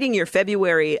was reading your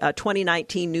February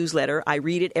 2019 newsletter. I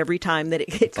read it every time that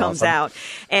it comes out.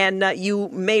 And you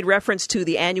made reference to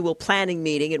the annual planning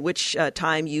meeting, at which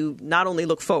time you not only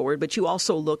look forward, but you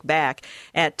also look back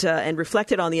at and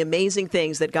reflected on the amazing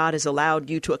things that God has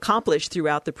allowed you to accomplish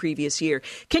throughout the previous year.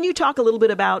 Can you talk a little bit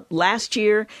about last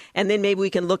year, and then maybe we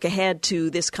can look ahead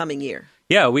to this coming year?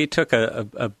 Yeah, we took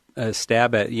a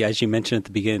stab at, as you mentioned at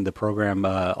the beginning of the program,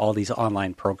 all these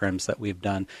online programs that we've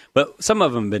done. But some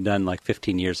of them have been done like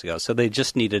 15 years ago, so they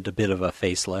just needed a bit of a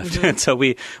facelift. Mm-hmm. And so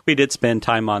we did spend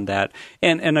time on that.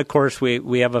 And of course,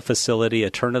 we have a facility, a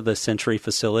turn-of-the-century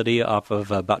facility off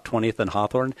of about 20th and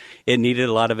Hawthorne. It needed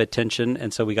a lot of attention,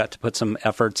 and so we got to put some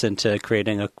efforts into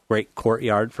creating a great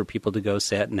courtyard for people to go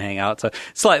sit and hang out. So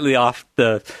slightly off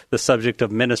the subject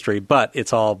of ministry, but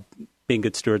it's all being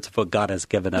good stewards of what God has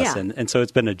given us. Yeah. And so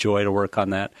it's been a joy to work on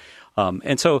that.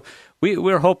 And so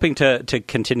we're hoping to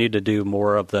continue to do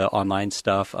more of the online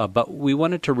stuff, but we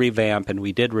wanted to revamp, and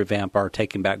we did revamp our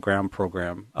Taking Back Ground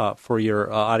program. For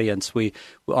your audience,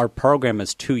 our program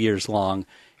is 2 years long,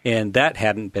 and that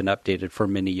hadn't been updated for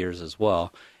many years as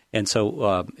well. And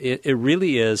so it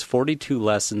really is 42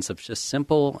 lessons of just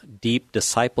simple, deep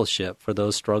discipleship for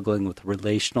those struggling with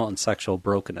relational and sexual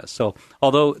brokenness. So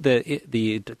although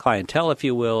the clientele, if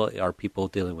you will, are people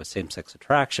dealing with same-sex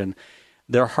attraction,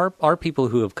 there are people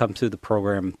who have come through the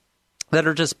program that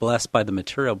are just blessed by the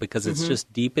material because it's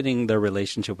just deepening their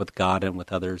relationship with God and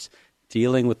with others,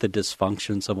 dealing with the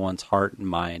dysfunctions of one's heart and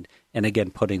mind, and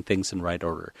again, putting things in right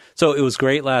order. So it was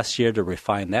great last year to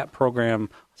refine that program,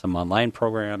 some online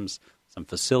programs, some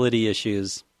facility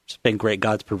issues. It's been great.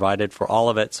 God's provided for all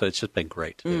of it, so it's just been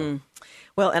great to do.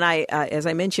 Well, and I, as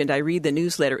I mentioned, I read the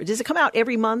newsletter. Does it come out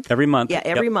every month? Every month. Yeah,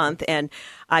 every month. And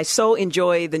I so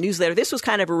enjoy the newsletter. This was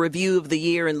kind of a review of the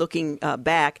year and looking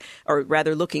back, or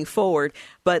rather looking forward.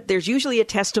 But there's usually a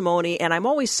testimony, and I'm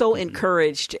always so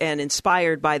encouraged and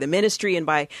inspired by the ministry and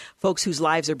by folks whose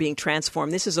lives are being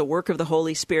transformed. This is a work of the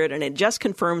Holy Spirit, and it just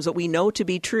confirms what we know to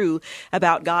be true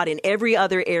about God in every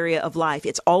other area of life.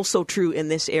 It's also true in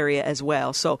this area as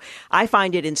well. So I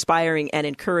find it inspiring and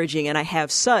encouraging, and I have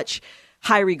such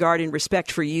high regard and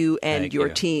respect for you and your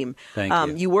team. Thank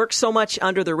you. You work so much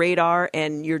under the radar,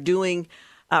 and you're doing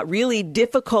really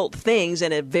difficult things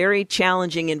in a very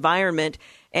challenging environment.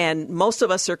 And most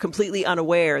of us are completely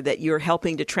unaware that you're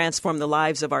helping to transform the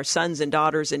lives of our sons and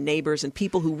daughters and neighbors and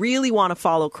people who really want to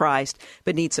follow Christ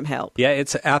but need some help. Yeah,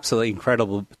 it's absolutely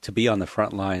incredible to be on the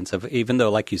front lines of, even though,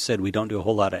 like you said, we don't do a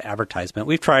whole lot of advertisement.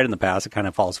 We've tried in the past. It kind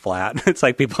of falls flat. It's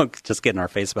like people just get in our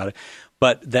face about it.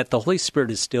 But that the Holy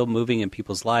Spirit is still moving in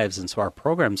people's lives, and so our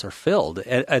programs are filled.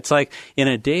 It's like in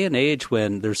a day and age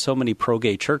when there's so many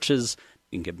pro-gay churches,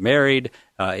 you can get married,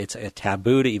 it's a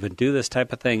taboo to even do this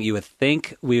type of thing. You would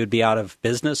think we would be out of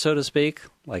business, so to speak,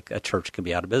 like a church can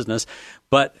be out of business.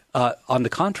 But on the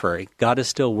contrary, God is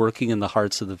still working in the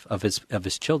hearts of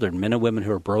his children, men and women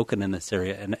who are broken in this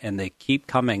area, and they keep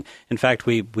coming. In fact,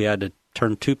 we had to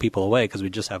turn 2 people away because we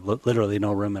just have literally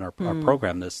no room in our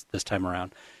program this time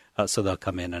around. So they'll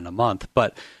come in a month.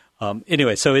 But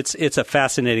anyway, so it's a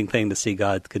fascinating thing to see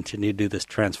God continue to do this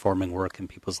transforming work in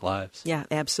people's lives. Yeah,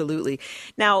 absolutely.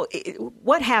 Now,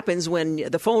 what happens when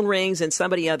the phone rings and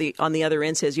somebody on the other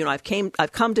end says, I've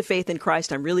come to faith in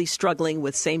Christ. I'm really struggling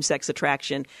with same-sex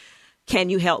attraction. Can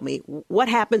you help me? What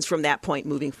happens from that point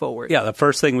moving forward? Yeah, the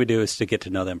first thing we do is to get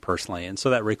to know them personally. And so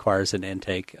that requires an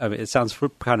intake. I mean, it sounds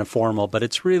kind of formal, but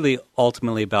it's really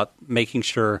ultimately about making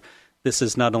sure this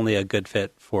is not only a good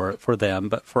fit for them,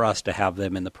 but for us to have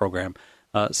them in the program.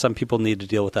 Some people need to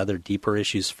deal with other deeper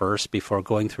issues first before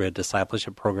going through a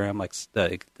discipleship program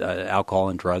like alcohol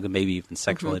and drug and maybe even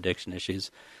sexual addiction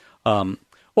issues.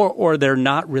 Or they're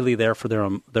not really there for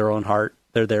their own heart.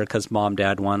 They're there because mom,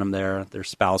 dad want them there. Their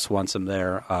spouse wants them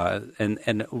there.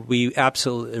 And we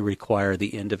absolutely require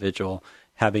the individual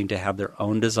having to have their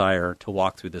own desire to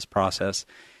walk through this process.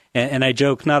 And I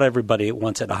joke, not everybody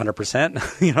wants it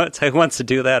 100%. It's like wants to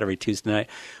do that every Tuesday night.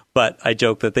 But I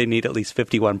joke that they need at least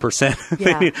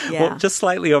 51%. Well, just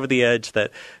slightly over the edge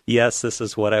that, yes, this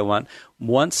is what I want.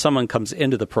 Once someone comes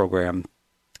into the program,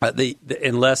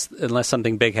 unless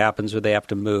something big happens or they have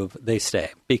to move, they stay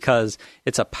because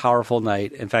it's a powerful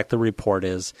night. In fact, the report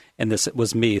is, and this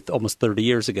was me almost 30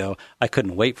 years ago, I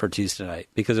couldn't wait for Tuesday night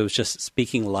because it was just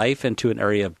speaking life into an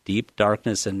area of deep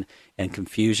darkness and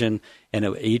confusion.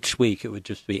 And each week it would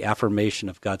just be affirmation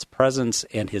of God's presence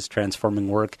and his transforming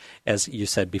work. As you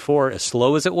said before, as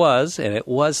slow as it was, and it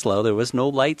was slow, there was no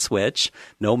light switch,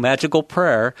 no magical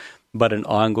prayer, but an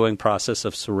ongoing process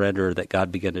of surrender that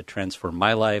God began to transform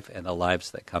my life and the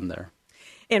lives that come there.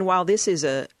 And while this is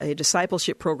a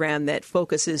discipleship program that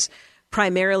focuses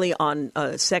primarily on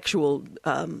sexual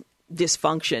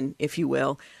dysfunction, if you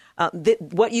will,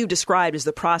 what you described is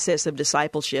the process of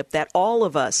discipleship that all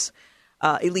of us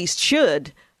at least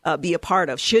should be a part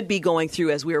of, should be going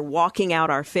through as we are walking out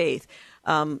our faith.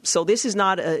 So this is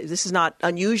not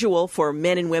unusual for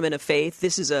men and women of faith.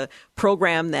 This is a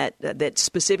program that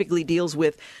specifically deals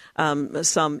with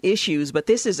some issues. But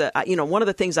this is one of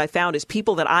the things I found is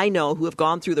people that I know who have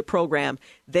gone through the program,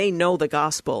 they know the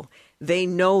gospel. They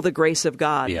know the grace of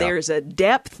God. Yeah. There's a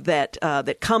depth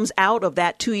that comes out of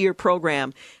that 2-year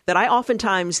program that I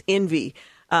oftentimes envy.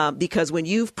 Because when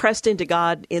you've pressed into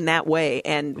God in that way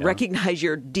and recognize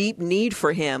your deep need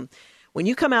for him, when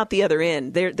you come out the other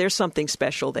end, there's something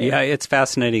special there. Yeah, it's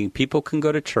fascinating. People can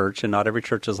go to church, and not every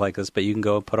church is like this, but you can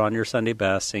go and put on your Sunday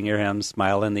best, sing your hymns,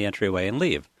 smile in the entryway, and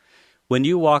leave. When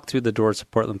you walk through the doors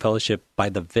of Portland Fellowship, by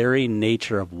the very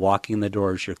nature of walking the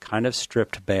doors, you're kind of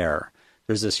stripped bare.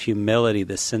 There's this humility,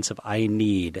 this sense of I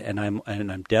need, and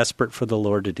I'm desperate for the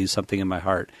Lord to do something in my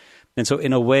heart. And so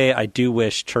in a way, I do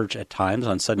wish church at times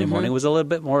on Sunday morning was a little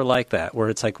bit more like that, where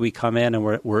it's like we come in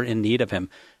and we're in need of him.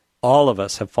 All of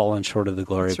us have fallen short of the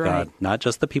glory of God, not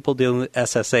just the people dealing with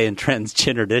SSA and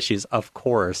transgendered issues, of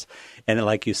course. And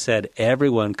like you said,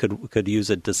 everyone could use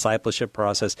a discipleship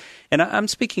process. And I'm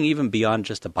speaking even beyond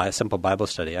just a simple Bible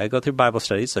study. I go through Bible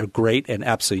studies. They're great and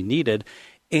absolutely needed.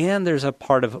 And there's a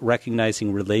part of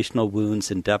recognizing relational wounds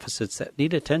and deficits that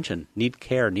need attention, need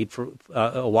care, need for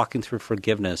walking through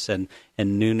forgiveness and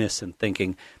newness and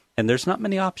thinking. And there's not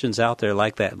many options out there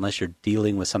like that unless you're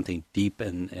dealing with something deep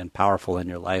and powerful in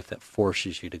your life that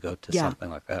forces you to go to something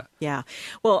like that. Yeah.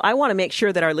 Well, I want to make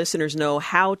sure that our listeners know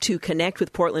how to connect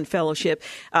with Portland Fellowship.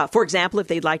 For example, if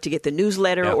they'd like to get the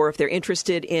newsletter or if they're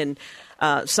interested in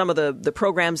some of the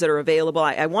programs that are available.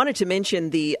 I wanted to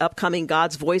mention the upcoming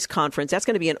God's Voice Conference. That's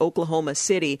going to be in Oklahoma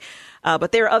City.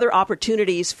 But there are other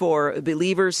opportunities for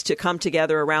believers to come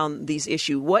together around these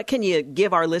issues. What can you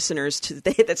give our listeners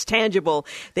that's tangible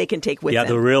they can take with them? Yeah,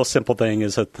 the real simple thing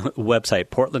is a website,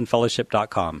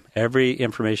 portlandfellowship.com. Every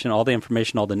information, all the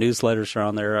newsletters are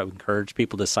on there. I encourage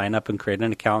people to sign up and create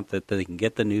an account that they can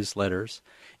get the newsletters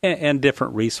and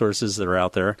different resources that are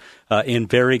out there. In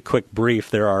very quick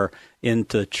brief, there are, in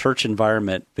the church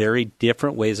environment, very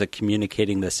different ways of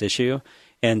communicating this issue.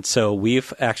 And so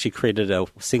we've actually created a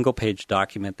single-page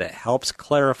document that helps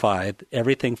clarify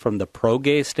everything from the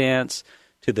pro-gay stance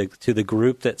to the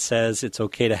group that says it's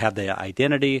okay to have the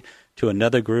identity, to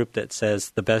another group that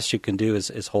says the best you can do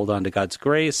is hold on to God's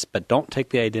grace, but don't take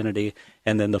the identity.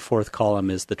 And then the fourth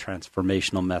column is the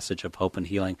transformational message of hope and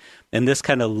healing. And this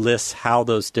kind of lists how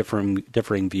those differing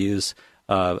views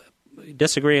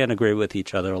disagree and agree with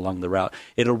each other along the route.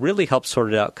 It'll really help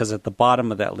sort it out because at the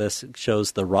bottom of that list it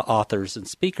shows the authors and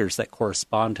speakers that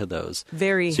correspond to those.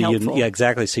 Very helpful. Yeah,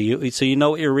 exactly. So you know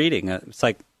what you're reading. It's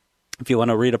like if you want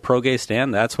to read a pro-gay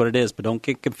stand, that's what it is. But don't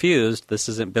get confused. This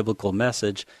isn't biblical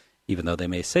message, even though they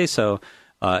may say so.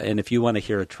 And if you want to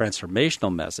hear a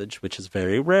transformational message, which is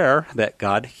very rare, that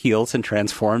God heals and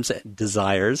transforms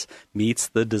desires, meets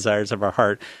the desires of our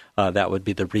heart, that would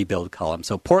be the rebuild column.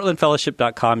 So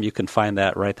portlandfellowship.com, you can find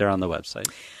that right there on the website.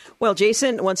 Well,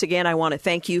 Jason, once again, I want to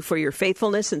thank you for your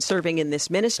faithfulness in serving in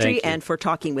this ministry and for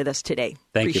talking with us today.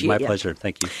 Thank you. My pleasure.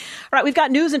 Thank you. All right, we've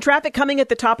got news and traffic coming at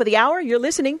the top of the hour. You're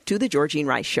listening to The Georgene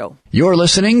Rice Show. You're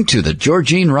listening to The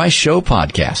Georgene Rice Show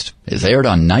podcast. It's aired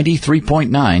on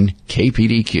 93.9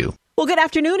 KPDQ. Well, good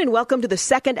afternoon and welcome to the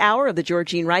second hour of The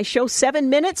Georgene Rice Show. 7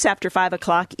 minutes after 5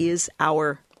 o'clock is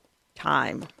our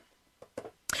time.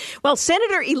 Well,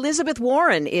 Senator Elizabeth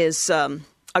Warren is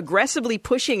aggressively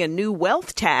pushing a new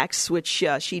wealth tax, which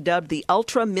she dubbed the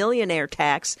ultra-millionaire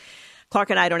tax. Clark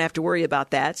and I don't have to worry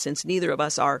about that since neither of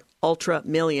us are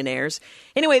ultra-millionaires.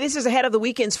 Anyway, this is ahead of the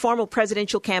weekend's formal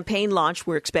presidential campaign launch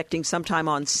we're expecting sometime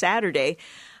on Saturday.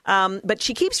 But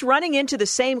she keeps running into the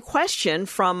same question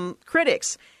from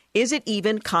critics. Is it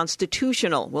even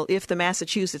constitutional? Well, if the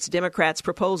Massachusetts Democrats'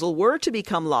 proposal were to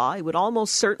become law, it would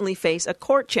almost certainly face a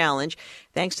court challenge,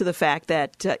 thanks to the fact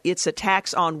that it's a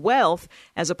tax on wealth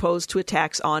as opposed to a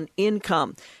tax on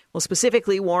income. Well,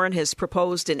 specifically, Warren has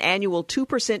proposed an annual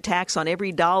 2% tax on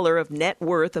every dollar of net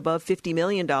worth above $50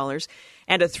 million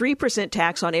and a 3%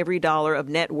 tax on every dollar of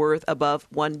net worth above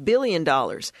 $1 billion.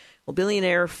 Well,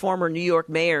 billionaire former New York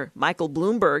Mayor Michael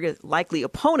Bloomberg, a likely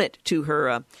opponent to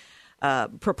her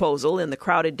proposal in the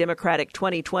crowded Democratic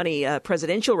 2020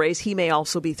 presidential race, he may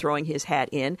also be throwing his hat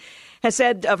in, has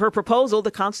said of her proposal, the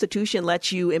Constitution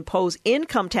lets you impose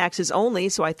income taxes only,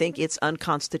 so I think it's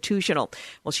unconstitutional.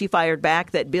 Well, she fired back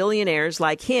that billionaires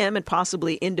like him and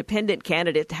possibly independent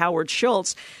candidate Howard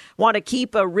Schultz want to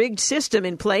keep a rigged system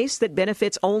in place that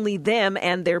benefits only them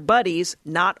and their buddies,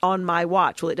 not on my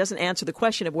watch. Well, it doesn't answer the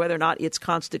question of whether or not it's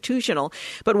constitutional,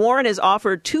 but Warren has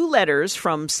offered 2 letters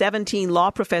from 17 law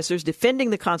professors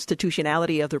defending the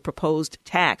constitutionality of the proposed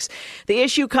tax. The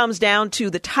issue comes down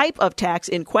to the type of tax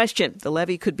in question. The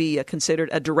levy could be considered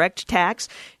a direct tax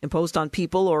imposed on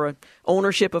people or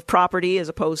ownership of property as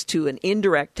opposed to an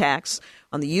indirect tax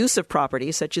on the use of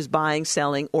property, such as buying,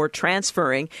 selling, or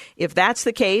transferring. If that's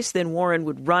the case, then Warren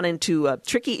would run into a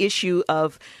tricky issue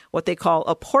of what they call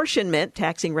apportionment,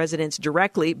 taxing residents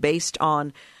directly based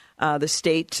on the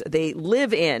state they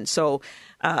live in. So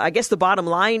I guess the bottom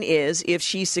line is if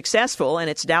she's successful, and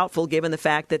it's doubtful given the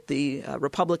fact that the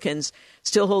Republicans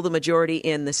still hold the majority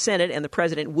in the Senate and the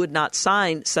president would not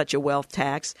sign such a wealth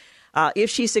tax, if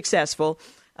she's successful,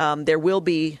 there will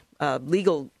be a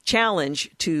legal challenge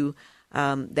to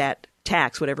that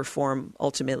tax, whatever form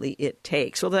ultimately it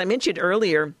takes. Well, as I mentioned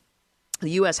earlier,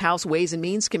 the U.S. House Ways and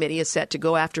Means Committee is set to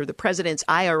go after the president's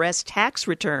IRS tax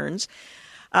returns.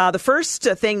 The first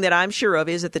thing that I'm sure of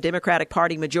is that the Democratic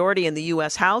Party majority in the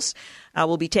U.S. House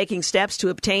will be taking steps to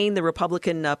obtain the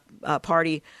Republican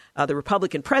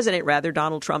president,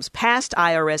 Donald Trump's past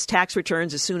IRS tax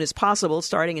returns as soon as possible,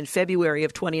 starting in February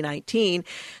of 2019.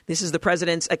 This is the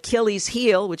president's Achilles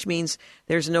heel, which means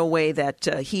there's no way that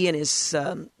he and his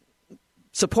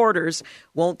supporters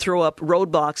won't throw up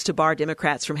roadblocks to bar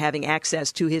Democrats from having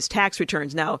access to his tax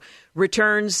returns. Now,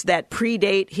 returns that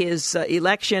predate his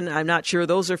election, I'm not sure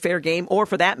those are fair game, or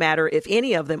for that matter, if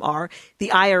any of them are. The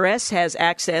IRS has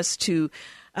access to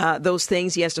those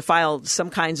things. He has to file some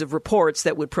kinds of reports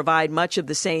that would provide much of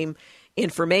the same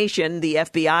information. The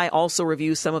FBI also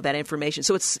reviews some of that information.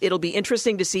 So it'll be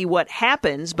interesting to see what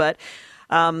happens, but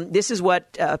this is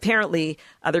what apparently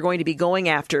they're going to be going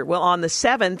after. Well, on the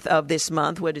 7th of this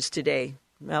month, what is today?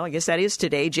 Well, I guess that is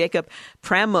today. Jacob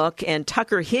Pramuk and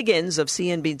Tucker Higgins of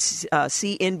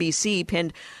CNBC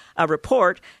penned a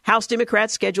report. House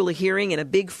Democrats schedule a hearing in a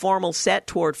big formal set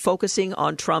toward focusing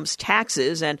on Trump's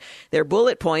taxes. And their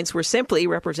bullet points were simply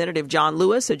Representative John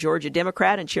Lewis, a Georgia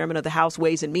Democrat and chairman of the House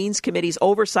Ways and Means Committee's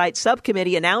Oversight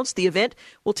Subcommittee, announced the event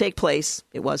will take place.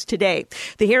 It was today.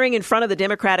 The hearing in front of the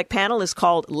Democratic panel is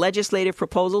called Legislative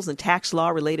Proposals and Tax Law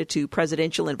Related to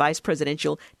Presidential and Vice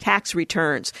Presidential Tax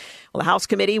Returns. Well, the House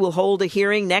committee will hold a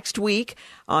hearing next week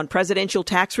on presidential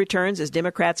tax returns as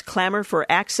Democrats clamor for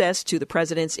access to the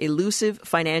president's elusive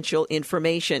financial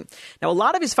information. Now, a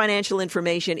lot of his financial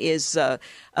information is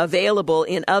available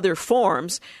in other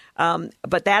forms,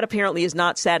 but that apparently is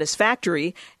not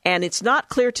satisfactory. And it's not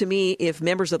clear to me if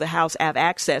members of the House have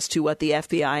access to what the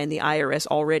FBI and the IRS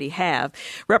already have.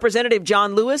 Representative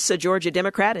John Lewis, a Georgia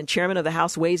Democrat and chairman of the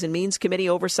House Ways and Means Committee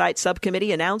Oversight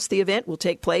Subcommittee, announced the event will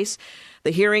take place. The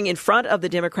hearing in front of the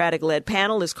Democratic-led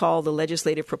panel is called the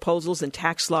Legislative Proposals and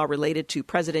Tax Law Related to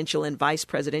Presidential and Vice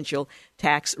Presidential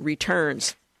Tax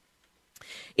Returns.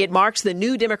 It marks the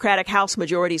new Democratic House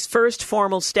majority's first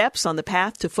formal steps on the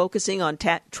path to focusing on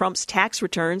Trump's tax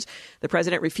returns. The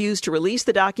president refused to release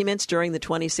the documents during the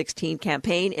 2016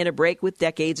 campaign in a break with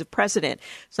decades of precedent.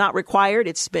 It's not required.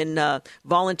 It's been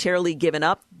voluntarily given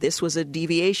up. This was a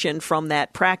deviation from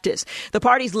that practice. The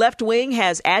party's left wing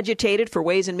has agitated for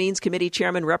Ways and Means Committee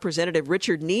Chairman Representative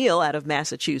Richard Neal out of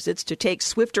Massachusetts to take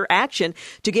swifter action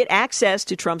to get access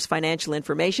to Trump's financial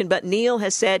information. But Neal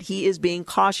has said he is being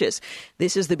cautious.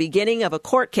 This is is the beginning of a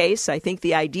court case. I think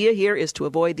the idea here is to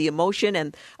avoid the emotion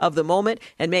and of the moment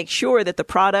and make sure that the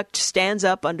product stands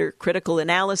up under critical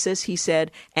analysis, he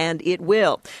said, and it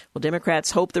will. Well,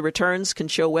 Democrats hope the returns can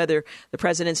show whether the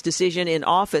president's decisions in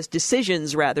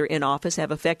office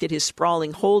have affected his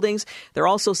sprawling holdings. They're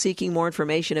also seeking more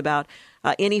information about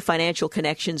any financial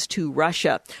connections to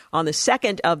Russia. On the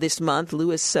 2nd of this month,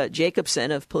 Louis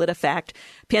Jacobson of PolitiFact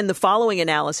penned the following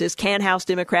analysis: Can House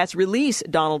Democrats release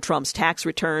Donald Trump's tax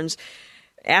returns?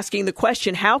 Asking the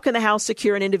question, how can the House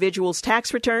secure an individual's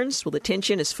tax returns? Well,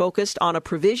 attention is focused on a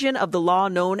provision of the law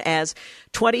known as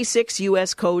 26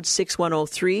 U.S. Code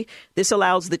 6103. This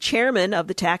allows the chairman of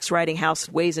the tax-writing House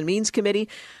Ways and Means Committee,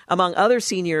 among other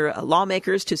senior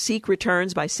lawmakers, to seek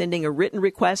returns by sending a written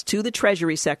request to the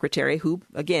Treasury Secretary, who,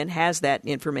 again, has that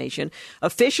information.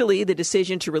 Officially, the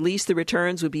decision to release the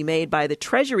returns would be made by the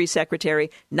Treasury Secretary,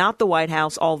 not the White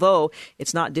House, although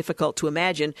it's not difficult to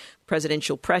imagine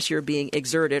presidential pressure being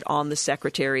exerted on the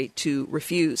secretary to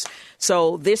refuse.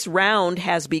 So this round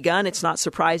has begun. It's not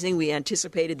surprising. We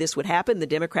anticipated this would happen. The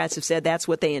Democrats have said that's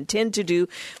what they intend to do.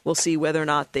 We'll see whether or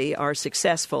not they are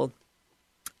successful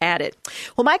at it.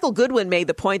 Well, Michael Goodwin made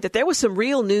the point that there was some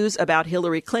real news about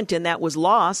Hillary Clinton that was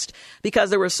lost because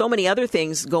there were so many other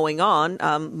things going on.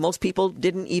 Most people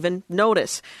didn't even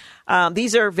notice.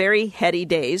 These are very heady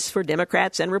days for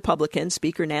Democrats and Republicans.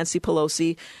 Speaker Nancy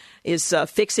Pelosi is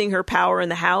fixing her power in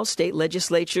the House. State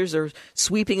legislatures are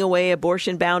sweeping away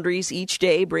abortion boundaries. Each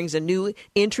day brings a new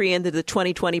entry into the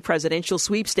 2020 presidential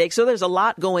sweepstakes. So there's a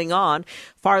lot going on.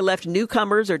 Far-left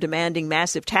newcomers are demanding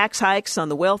massive tax hikes on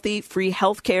the wealthy, free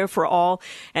health care for all,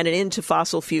 and an end to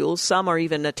fossil fuels. Some are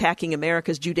even attacking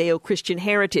America's Judeo-Christian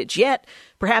heritage. Yet,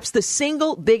 perhaps the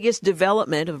single biggest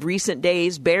development of recent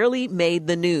days barely made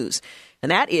the news.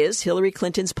 And that is Hillary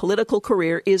Clinton's political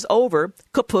career is over,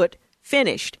 kaput,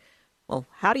 finished. Well,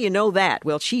 how do you know that?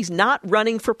 Well, she's not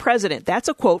running for president. That's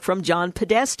a quote from John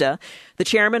Podesta, the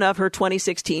chairman of her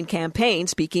 2016 campaign,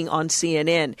 speaking on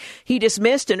CNN. He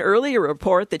dismissed an earlier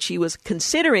report that she was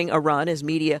considering a run as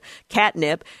media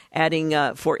catnip, adding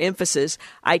for emphasis,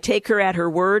 I take her at her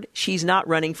word. She's not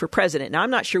running for president. Now,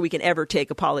 I'm not sure we can ever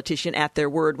take a politician at their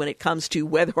word when it comes to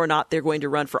whether or not they're going to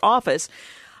run for office.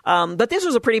 But this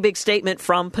was a pretty big statement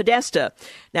from Podesta.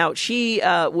 Now, she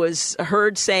was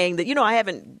heard saying that,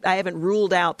 I haven't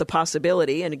ruled out the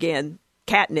possibility. And again,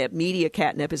 catnip, media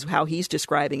catnip is how he's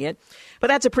describing it. But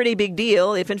that's a pretty big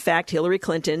deal if, in fact, Hillary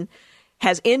Clinton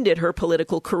has ended her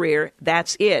political career.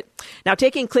 That's it. Now,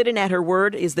 taking Clinton at her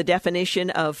word is the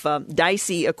definition of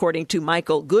dicey, according to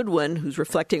Michael Goodwin, who's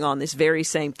reflecting on this very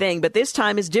same thing. But this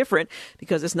time is different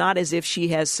because it's not as if she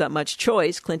has much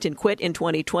choice. Clinton quit in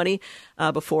 2020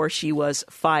 before she was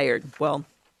fired. Well,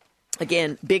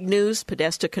 again, big news.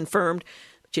 Podesta confirmed.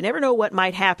 But you never know what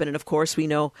might happen. And, of course, we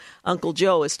know Uncle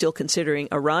Joe is still considering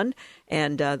a run.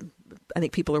 And I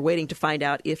think people are waiting to find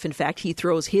out if, in fact, he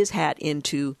throws his hat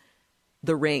into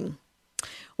the ring.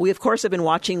 We, of course, have been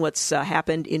watching what's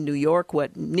happened in New York,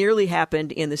 what nearly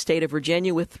happened in the state of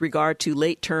Virginia with regard to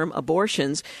late-term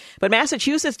abortions. But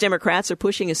Massachusetts Democrats are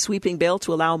pushing a sweeping bill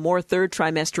to allow more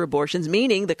third-trimester abortions,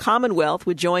 meaning the Commonwealth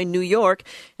would join New York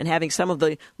in having some of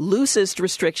the loosest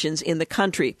restrictions in the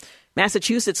country.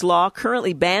 Massachusetts law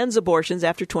currently bans abortions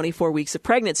after 24 weeks of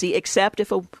pregnancy, except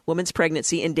if a woman's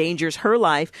pregnancy endangers her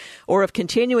life or if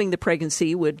continuing the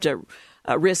pregnancy would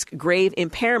risk grave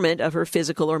impairment of her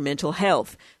physical or mental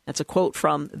health. That's a quote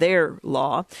from their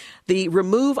law. The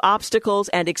Remove Obstacles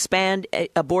and Expand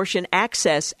Abortion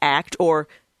Access Act, or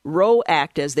ROE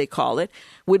Act as they call it,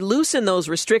 would loosen those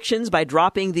restrictions by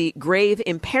dropping the grave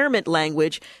impairment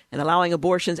language and allowing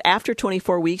abortions after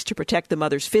 24 weeks to protect the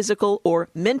mother's physical or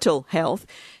mental health.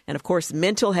 And of course,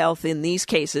 mental health in these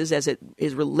cases, as it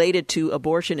is related to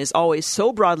abortion, is always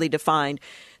so broadly defined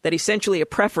that essentially a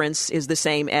preference is the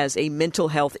same as a mental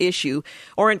health issue,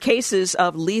 or in cases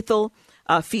of lethal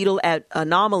fetal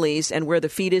anomalies and where the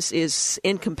fetus is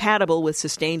incompatible with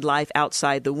sustained life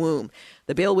outside the womb.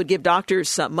 The bill would give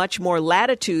doctors much more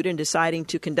latitude in deciding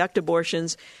to conduct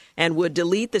abortions and would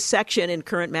delete the section in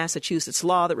current Massachusetts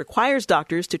law that requires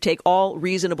doctors to take all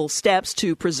reasonable steps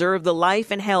to preserve the life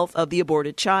and health of the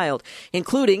aborted child,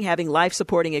 including having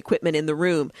life-supporting equipment in the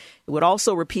room. It would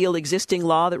also repeal existing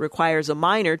law that requires a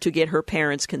minor to get her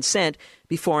parents' consent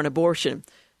before an abortion.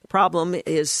 The problem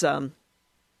is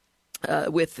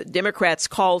with Democrats'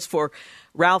 calls for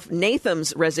Ralph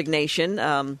Natham's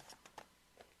resignation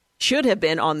should have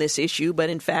been on this issue, but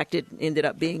in fact it ended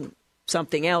up being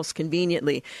something else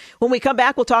conveniently. When we come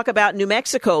back, we'll talk about New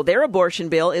Mexico. Their abortion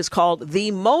bill is called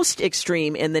the most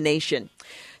extreme in the nation.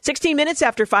 16 minutes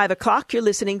after 5 o'clock, you're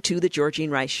listening to The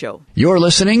Georgene Rice Show. You're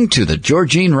listening to the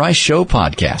Georgene Rice Show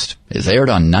podcast. It's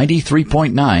aired on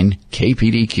 93.9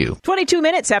 KPDQ. 22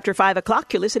 minutes after 5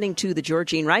 o'clock, you're listening to The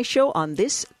Georgene Rice Show on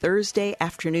this Thursday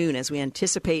afternoon as we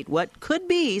anticipate what could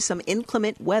be some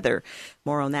inclement weather.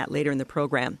 More on that later in the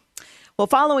program. Well,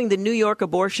 following the New York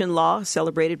abortion law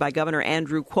celebrated by Governor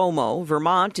Andrew Cuomo,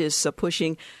 Vermont is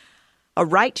pushing a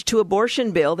right to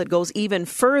abortion bill that goes even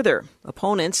further.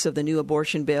 Opponents of the new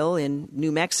abortion bill in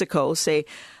New Mexico say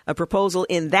a proposal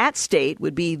in that state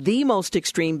would be the most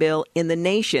extreme bill in the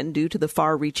nation due to the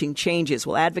far-reaching changes.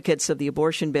 Well, advocates of the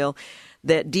abortion bill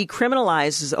that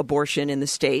decriminalizes abortion in the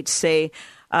state say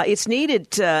it's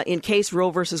needed in case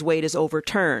Roe v. Wade is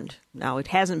overturned. Now, it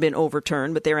hasn't been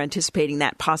overturned, but they're anticipating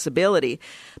that possibility.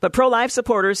 But pro-life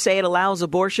supporters say it allows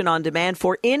abortion on demand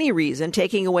for any reason,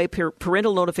 taking away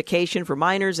parental notification for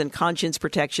minors and conscience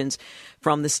protections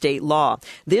from the state law.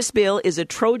 This bill is a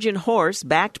Trojan horse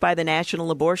backed by the National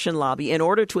Abortion Lobby in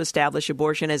order to establish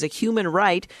abortion as a human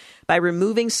right by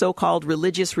removing so-called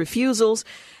religious refusals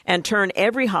and turn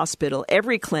every hospital,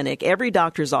 every clinic, every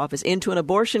doctor's office into an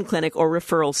abortion clinic or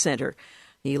referral center.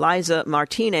 Eliza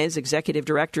Martinez, executive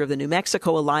director of the New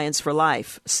Mexico Alliance for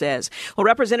Life, says, well,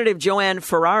 Representative Joanne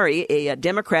Ferrari, a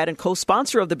Democrat and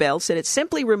co-sponsor of the bill, said it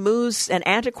simply removes an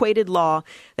antiquated law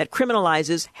that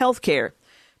criminalizes health care.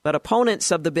 But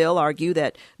opponents of the bill argue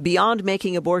that beyond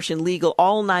making abortion legal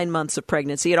all 9 months of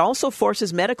pregnancy, it also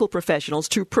forces medical professionals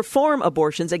to perform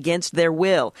abortions against their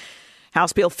will.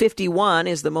 House Bill 51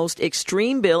 is the most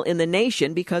extreme bill in the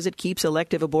nation because it keeps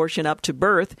elective abortion up to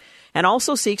birth and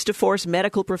also seeks to force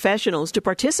medical professionals to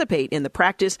participate in the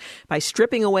practice by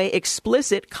stripping away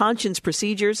explicit conscience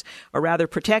procedures, or rather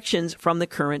protections, from the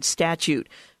current statute.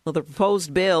 Well, the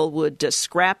proposed bill would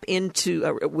scrap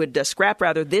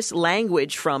this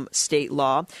language from state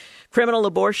law. Criminal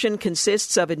abortion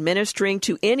consists of administering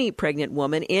to any pregnant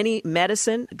woman any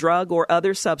medicine, drug, or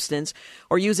other substance,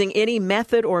 or using any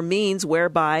method or means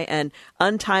whereby an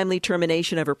untimely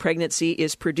termination of her pregnancy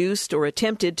is produced or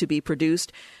attempted to be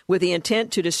produced with the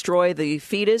intent to destroy the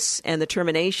fetus, and the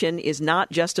termination is not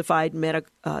justified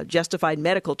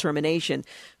medical termination.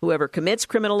 Whoever commits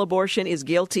criminal abortion is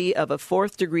guilty of a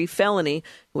fourth-degree felony.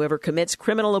 Whoever commits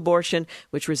criminal abortion,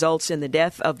 which results in the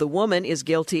death of the woman, is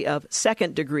guilty of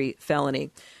second-degree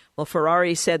felony. Well,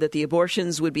 Ferrari said that the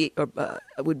abortions would be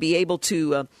able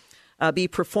to be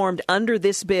performed under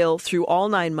this bill through all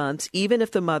 9 months, even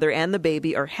if the mother and the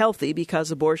baby are healthy, because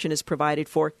abortion is provided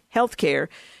for health care,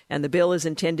 and the bill is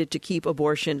intended to keep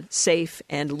abortion safe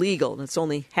and legal. And it's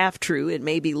only half true. It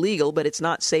may be legal, but it's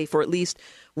not safe for at least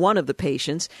one of the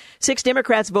patients. 6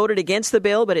 Democrats voted against the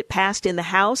bill, but it passed in the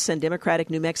House, and Democratic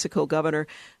New Mexico Governor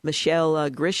Michelle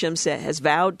Grisham has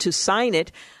vowed to sign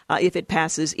it if it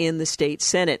passes in the state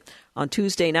Senate. On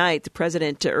Tuesday night, the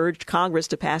president urged Congress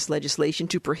to pass legislation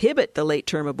to prohibit the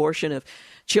late-term abortion of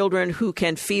children who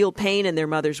can feel pain in their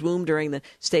mother's womb during the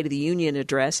State of the Union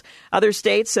address. Other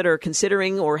states that are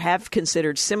considering or have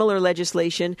considered similar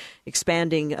legislation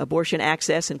expanding abortion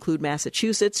access include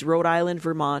Massachusetts, Rhode Island,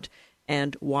 Vermont,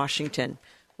 and Washington.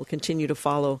 We'll continue to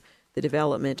follow the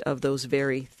development of those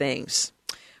very things.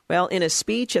 Well, in a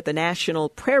speech at the National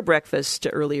Prayer Breakfast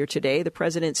earlier today, the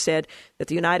president said that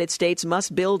the United States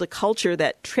must build a culture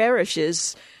that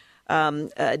cherishes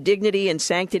dignity and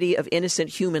sanctity of innocent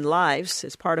human lives.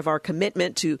 As part of our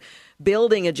commitment to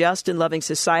building a just and loving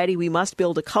society, we must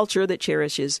build a culture that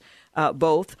cherishes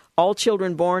both. All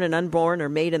children born and unborn are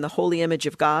made in the holy image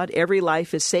of God. Every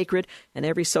life is sacred, and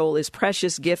every soul is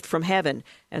precious gift from heaven.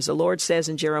 As the Lord says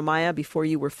in Jeremiah, before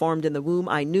you were formed in the womb,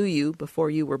 I knew you. Before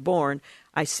you were born,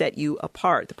 I set you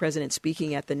apart. The president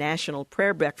speaking at the National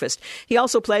Prayer Breakfast. He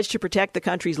also pledged to protect the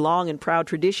country's long and proud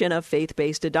tradition of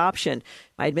faith-based adoption.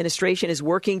 My administration is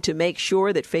working to make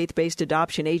sure that faith-based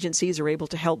adoption agencies are able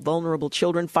to help vulnerable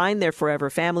children find their forever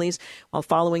families while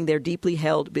following their deeply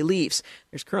held beliefs.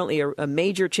 There's currently a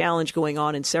major challenge going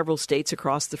on in several states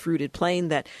across the Fruited Plain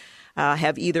that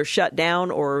have either shut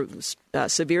down or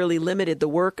severely limited the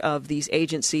work of these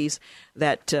agencies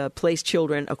that place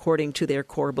children according to their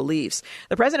core beliefs.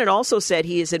 The president also said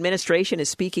his administration is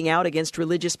speaking out against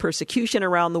religious persecution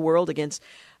around the world,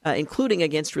 including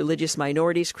against religious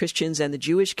minorities, Christians, and the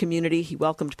Jewish community. He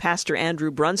welcomed Pastor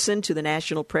Andrew Brunson to the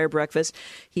National Prayer Breakfast.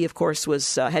 He, of course,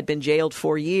 had been jailed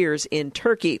for years in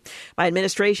Turkey. My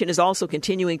administration is also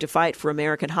continuing to fight for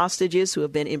American hostages who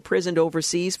have been imprisoned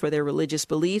overseas for their religious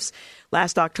beliefs.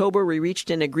 Last October, we reached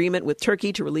an agreement with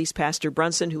Turkey to release Pastor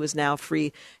Brunson, who is now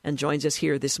free and joins us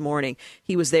here this morning.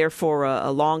 He was there for a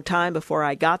long time before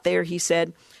I got there, he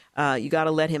said. You got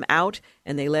to let him out,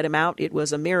 and they let him out. It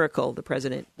was a miracle, the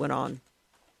president went on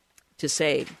to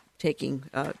say, taking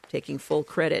full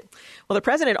credit. Well, the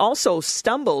president also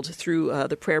stumbled through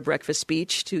the prayer breakfast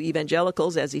speech to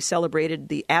evangelicals as he celebrated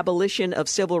the abolition of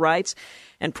civil rights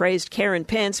and praised Karen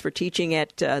Pence for teaching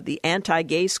at the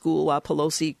anti-gay school while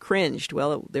Pelosi cringed.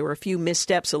 Well, there were a few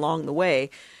missteps along the way,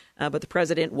 but the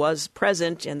president was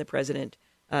present and the president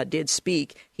did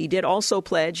speak. He did also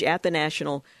pledge at the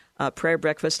National Prayer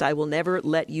Breakfast, "I will never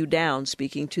let you down,"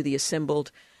 speaking to the assembled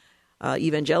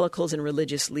evangelicals and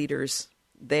religious leaders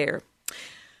there.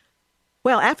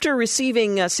 Well, after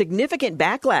receiving a significant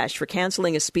backlash for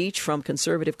canceling a speech from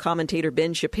conservative commentator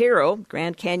Ben Shapiro,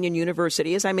 Grand Canyon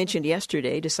University, as I mentioned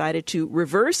yesterday, decided to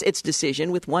reverse its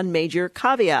decision with one major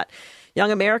caveat.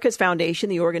 Young America's Foundation,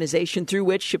 the organization through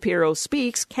which Shapiro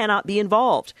speaks, cannot be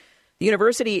involved. The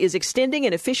university is extending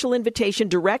an official invitation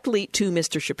directly to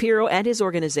Mr. Shapiro and his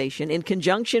organization in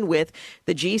conjunction with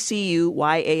the GCU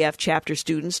YAF chapter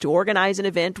students to organize an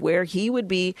event where he would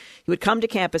come to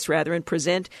campus and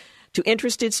present to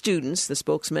interested students, the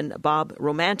spokesman Bob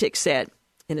Romantic said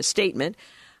in a statement.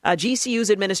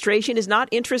 GCU's administration is not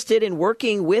interested in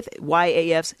working with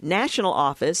YAF's national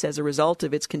office as a result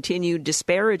of its continued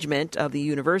disparagement of the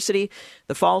university,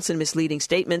 the false and misleading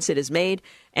statements it has made,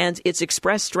 and its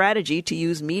express strategy to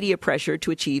use media pressure to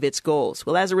achieve its goals.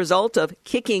 Well, as a result of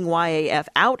kicking YAF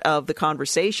out of the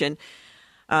conversation,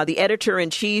 the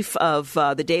editor-in-chief of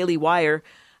the Daily Wire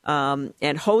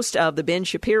and host of the Ben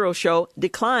Shapiro Show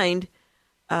declined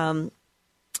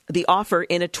the offer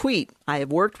in a tweet. "I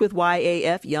have worked with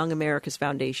YAF, Young America's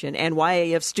Foundation, and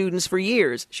YAF students for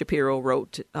years," Shapiro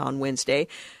wrote on Wednesday.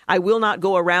 "I will not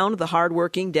go around the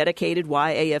hardworking, dedicated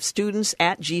YAF students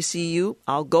at GCU.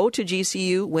 I'll go to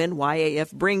GCU when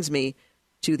YAF brings me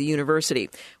to the university."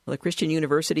 Well, the Christian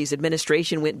University's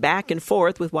administration went back and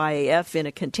forth with YAF in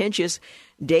a contentious,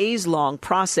 days-long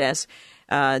process.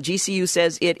 GCU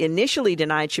says it initially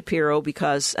denied Shapiro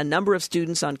because a number of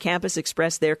students on campus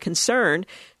expressed their concern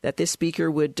that this speaker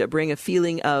would bring a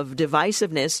feeling of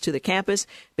divisiveness to the campus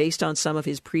based on some of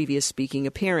his previous speaking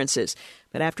appearances.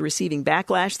 But after receiving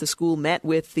backlash, the school met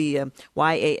with the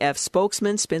YAF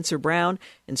spokesman, Spencer Brown,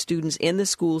 and students in the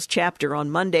school's chapter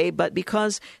on Monday. But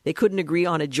because they couldn't agree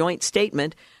on a joint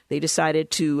statement, they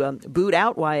decided to boot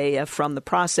out YAF from the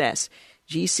process.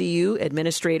 GCU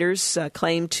administrators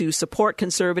claim to support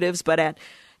conservatives, but at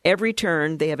every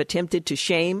turn they have attempted to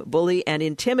shame, bully, and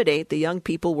intimidate the young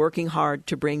people working hard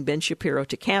to bring Ben Shapiro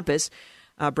to campus,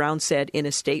 Brown said in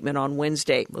a statement on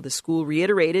Wednesday. Well, the school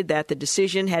reiterated that the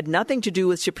decision had nothing to do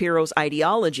with Shapiro's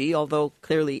ideology, although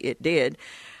clearly it did,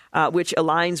 which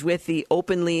aligns with the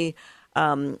openly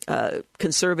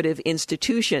conservative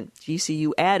institution.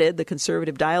 GCU added the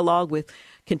conservative dialogue with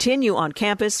continue on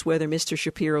campus whether Mr.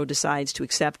 Shapiro decides to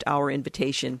accept our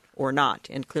invitation or not.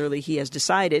 And clearly he has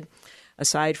decided,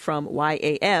 aside from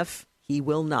YAF, he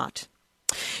will not.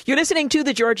 You're listening to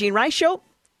The Georgene Rice Show.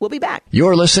 We'll be back.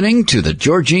 You're listening to The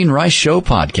Georgene Rice Show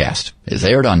podcast. It's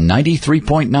aired on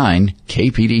 93.9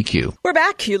 KPDQ. We're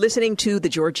back. You're listening to The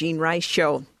Georgene Rice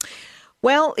Show.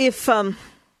 Well, if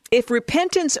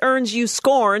repentance earns you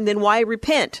scorn, then why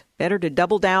repent? Better to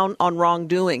double down on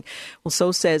wrongdoing. Well,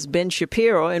 so says Ben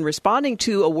Shapiro in responding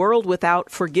to a world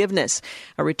without forgiveness,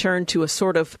 a return to a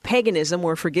sort of paganism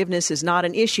where forgiveness is not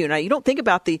an issue. Now, you don't think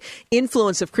about the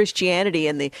influence of Christianity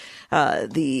and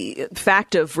the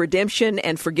fact of redemption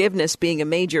and forgiveness being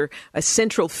a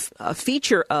central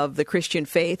feature of the Christian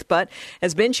faith. But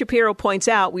as Ben Shapiro points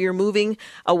out, we are moving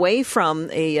away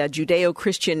from a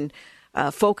Judeo-Christian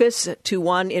focus to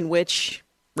one in which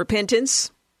repentance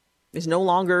is no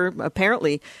longer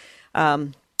apparently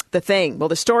the thing. Well,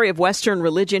 the story of Western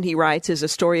religion, he writes, is a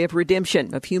story of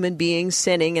redemption, of human beings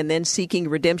sinning and then seeking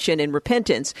redemption in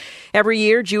repentance. Every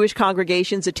year, Jewish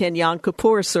congregations attend Yom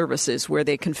Kippur services where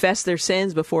they confess their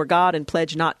sins before God and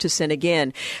pledge not to sin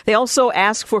again. They also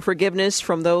ask for forgiveness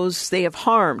from those they have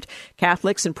harmed.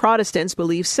 Catholics and Protestants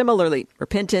believe similarly.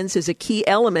 Repentance is a key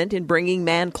element in bringing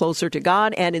man closer to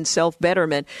God and in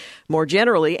self-betterment more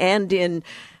generally, and in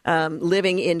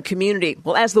living in community.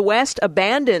 Well, as the West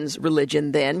abandons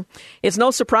religion, then, it's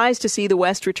no surprise to see the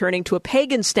West returning to a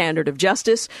pagan standard of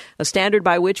justice, a standard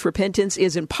by which repentance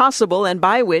is impossible and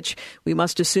by which we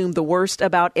must assume the worst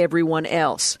about everyone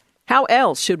else. How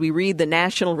else should we read the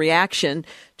national reaction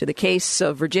to the case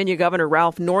of Virginia Governor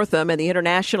Ralph Northam and the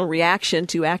international reaction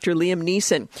to actor Liam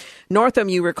Neeson? Northam,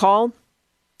 you recall,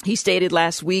 he stated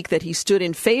last week that he stood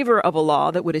in favor of a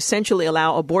law that would essentially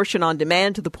allow abortion on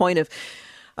demand to the point of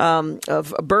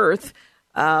birth,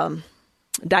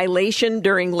 dilation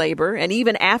during labor, and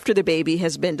even after the baby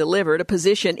has been delivered, a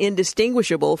position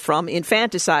indistinguishable from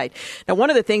infanticide. Now, one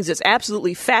of the things that's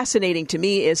absolutely fascinating to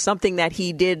me is something that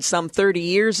he did some 30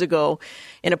 years ago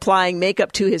in applying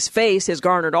makeup to his face has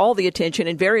garnered all the attention,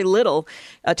 and very little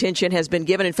attention has been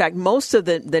given. In fact, most of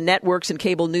the networks and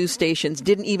cable news stations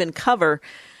didn't even cover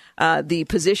the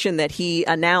position that he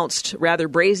announced rather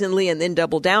brazenly and then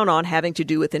doubled down on, having to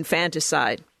do with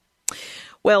infanticide.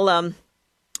 Well,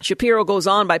 Shapiro goes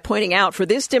on by pointing out, for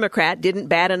this Democrat didn't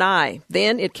bat an eye.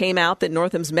 Then it came out that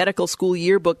Northam's medical school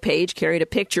yearbook page carried a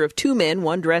picture of two men,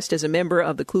 one dressed as a member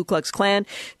of the Ku Klux Klan,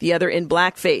 the other in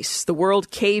blackface. The world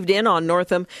caved in on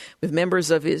Northam, with members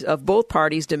of both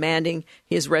parties demanding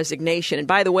his resignation. And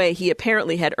by the way, he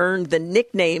apparently had earned the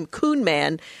nickname Coon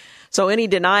Man, so any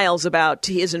denials about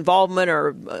his involvement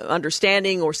or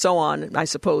understanding or so on, I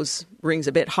suppose, rings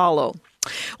a bit hollow.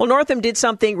 Well, Northam did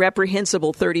something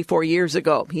reprehensible 34 years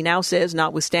ago. He now says,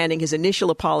 notwithstanding his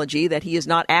initial apology that he is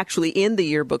not actually in the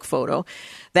yearbook photo,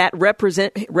 that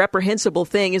reprehensible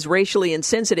thing is racially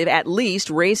insensitive, at least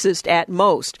racist at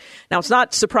most. Now, it's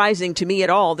not surprising to me at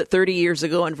all that 30 years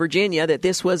ago in Virginia that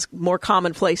this was more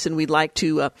commonplace than we'd like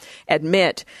to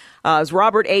admit. As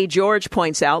Robert A. George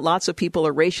points out, lots of people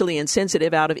are racially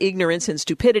insensitive out of ignorance and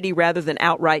stupidity rather than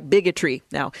outright bigotry.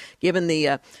 Now, given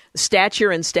the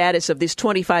stature and status of this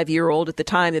 25-year-old at the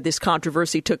time that this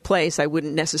controversy took place, I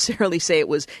wouldn't necessarily say it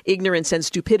was ignorance and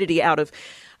stupidity out of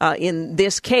in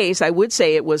this case. I would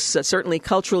say it was certainly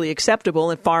culturally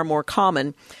acceptable and far more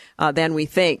common than we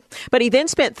think. But he then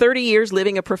spent 30 years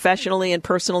living a professionally and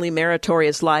personally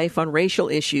meritorious life on racial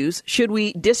issues. Should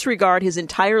we disregard his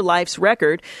entire life's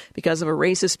record because of a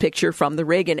racist picture from the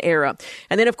Reagan era?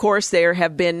 And then, of course, there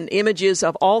have been images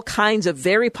of all kinds of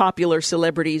very popular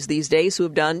celebrities these days who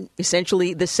have done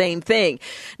essentially the same thing.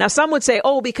 Now, some would say,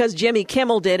 oh, because Jimmy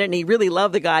Kimmel did it and he really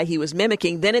loved the guy he was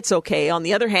mimicking, then it's okay. On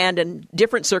the other hand, in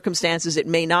different circumstances, it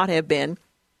may not have been.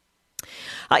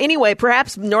 Anyway,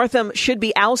 perhaps Northam should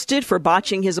be ousted for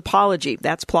botching his apology.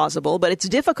 That's plausible, but it's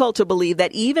difficult to believe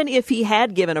that even if he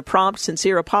had given a prompt,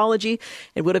 sincere apology,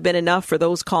 it would have been enough for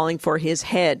those calling for his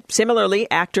head. Similarly,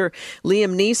 actor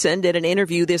Liam Neeson did an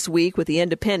interview this week with The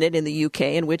Independent in the UK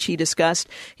in which he discussed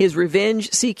his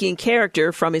revenge-seeking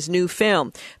character from his new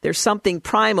film. There's something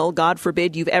primal. God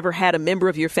forbid you've ever had a member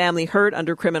of your family hurt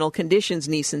under criminal conditions,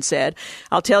 Neeson said.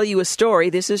 I'll tell you a story.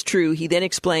 This is true. He then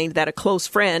explained that a close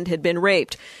friend had been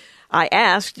raped. I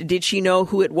asked, did she know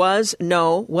who it was?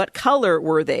 No. What color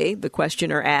were they? The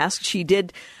questioner asked. She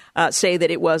did say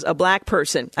that it was a black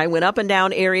person. I went up and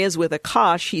down areas with a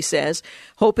kosh, he says,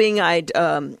 hoping I'd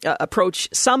approach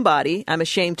somebody. I'm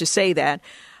ashamed to say that.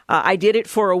 I did it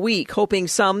for a week, hoping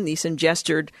some, Neeson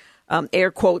gestured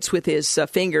air quotes with his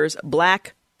fingers,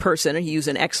 black person, he used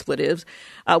an expletive,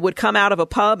 would come out of a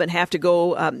pub and have to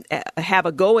go have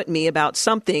a go at me about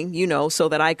something, so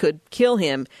that I could kill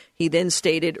him. He then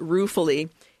stated ruefully,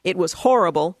 it was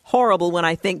horrible when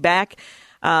I think back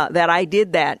that I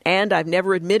did that. And I've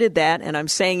never admitted that. And I'm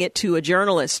saying it to a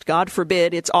journalist. God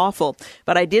forbid, it's awful.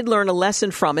 But I did learn a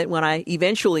lesson from it when I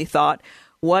eventually thought,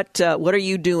 what are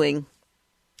you doing?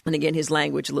 And again, his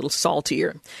language a little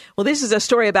saltier. Well, this is a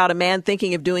story about a man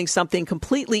thinking of doing something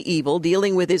completely evil,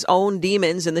 dealing with his own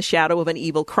demons in the shadow of an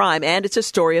evil crime. And it's a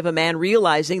story of a man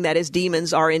realizing that his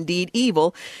demons are indeed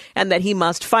evil and that he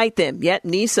must fight them. Yet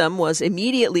Neeson was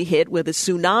immediately hit with a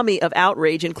tsunami of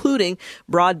outrage, including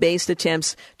broad-based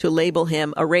attempts to label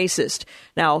him a racist.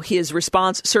 Now, his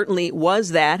response certainly was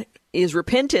that. Is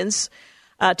repentance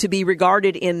to be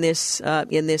regarded in this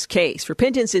case?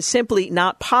 Repentance is simply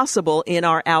not possible in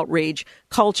our outrage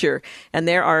culture, and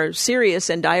there are serious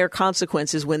and dire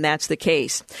consequences when that's the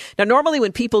case. Now, normally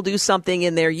when people do something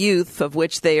in their youth of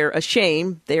which they are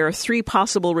ashamed, there are three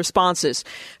possible responses.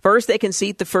 First, they can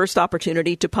seek the first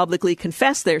opportunity to publicly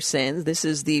confess their sins. This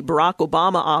is the Barack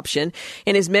Obama option.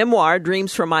 In his memoir,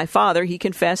 Dreams from My Father, he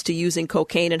confessed to using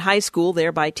cocaine in high school,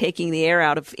 thereby taking the air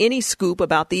out of any scoop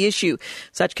about the issue.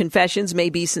 Such confessions may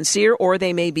be sincere or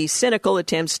they may be cynical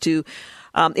attempts to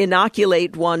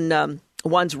inoculate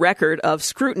one's record of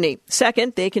scrutiny.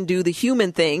 Second, they can do the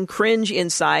human thing, cringe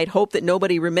inside, hope that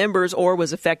nobody remembers or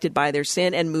was affected by their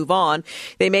sin, and move on.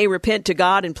 They may repent to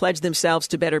God and pledge themselves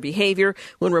to better behavior.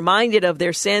 When reminded of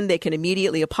their sin, they can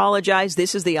immediately apologize.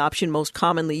 This is the option most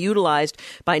commonly utilized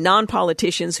by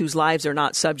non-politicians whose lives are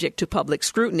not subject to public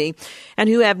scrutiny and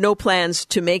who have no plans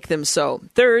to make them so.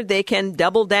 Third, they can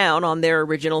double down on their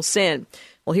original sin.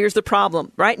 Well, here's the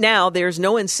problem. Right now, there's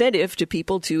no incentive to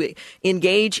people to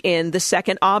engage in the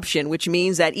second option, which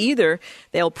means that either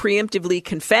they'll preemptively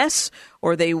confess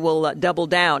or they will double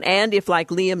down. And if, like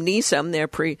Liam Neeson, their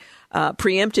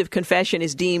preemptive confession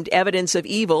is deemed evidence of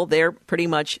evil, they're pretty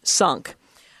much sunk.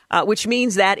 Which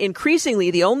means that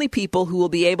increasingly the only people who will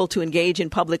be able to engage in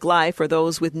public life are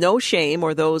those with no shame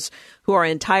or those who are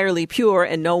entirely pure,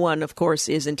 and no one, of course,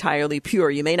 is entirely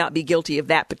pure. You may not be guilty of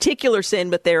that particular sin,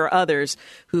 but there are others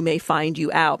who may find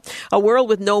you out. A world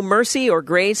with no mercy or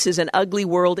grace is an ugly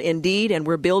world indeed, and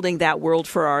we're building that world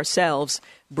for ourselves,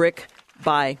 brick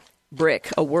by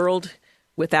brick. A world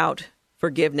without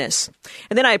forgiveness.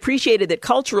 And then I appreciated that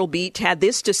Cultural Beat had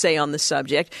this to say on the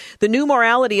subject. The new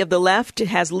morality of the left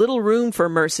has little room for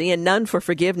mercy and none for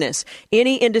forgiveness.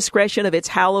 Any indiscretion of its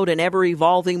hallowed and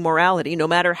ever-evolving morality, no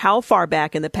matter how far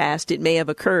back in the past it may have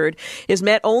occurred, is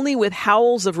met only with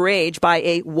howls of rage by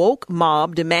a woke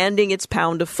mob demanding its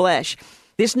pound of flesh.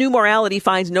 This new morality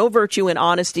finds no virtue in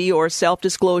honesty or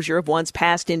self-disclosure of one's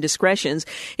past indiscretions.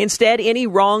 Instead, any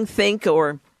wrong think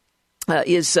or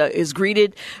is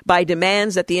greeted by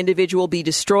demands that the individual be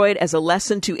destroyed as a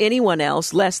lesson to anyone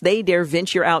else, lest they dare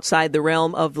venture outside the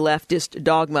realm of leftist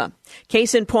dogma.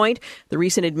 Case in point, the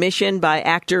recent admission by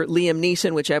actor Liam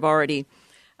Neeson, which I've already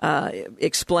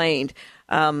explained.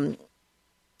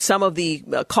 Some of the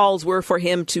calls were for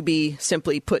him to be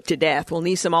simply put to death. Well,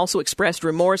 Neeson also expressed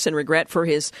remorse and regret for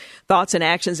his thoughts and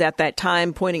actions at that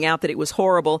time, pointing out that it was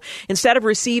horrible. Instead of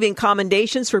receiving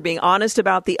commendations for being honest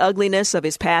about the ugliness of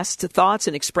his past thoughts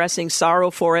and expressing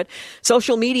sorrow for it,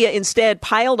 social media instead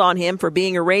piled on him for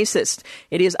being a racist.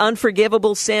 It is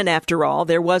unforgivable sin, after all.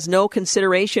 There was no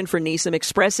consideration for Neeson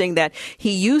expressing that he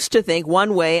used to think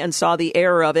one way and saw the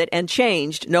error of it and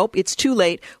changed. Nope, it's too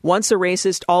late. Once a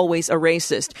racist, always a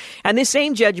racist. And this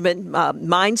same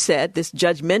mindset, this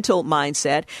judgmental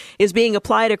mindset, is being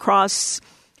applied across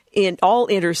in all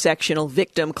intersectional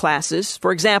victim classes.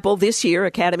 For example, this year,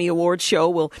 Academy Awards show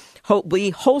will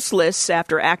be hostless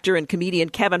after actor and comedian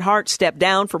Kevin Hart stepped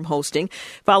down from hosting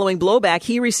following blowback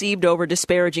he received over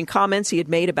disparaging comments he had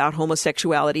made about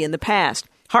homosexuality in the past.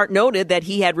 Hart noted that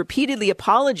he had repeatedly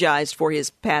apologized for his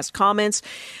past comments.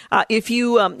 If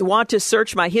you want to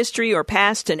search my history or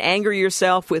past and anger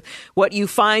yourself with what you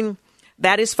find,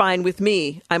 that is fine with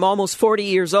me. I'm almost 40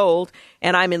 years old,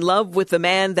 and I'm in love with the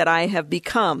man that I have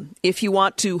become. If you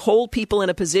want to hold people in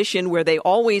a position where they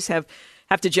always have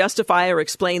to justify or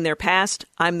explain their past,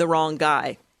 I'm the wrong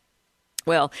guy.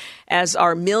 Well, as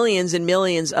are millions and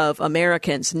millions of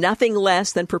Americans, nothing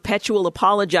less than perpetual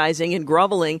apologizing and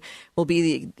groveling will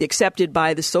be accepted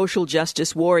by the social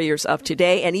justice warriors of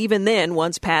today. And even then,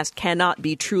 one's past cannot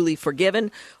be truly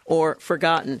forgiven or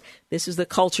forgotten. This is the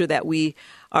culture that we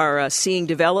are seeing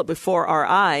develop before our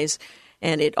eyes.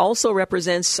 And it also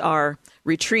represents our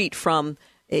retreat from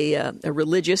a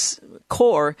religious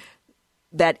core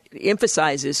that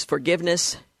emphasizes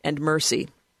forgiveness and mercy.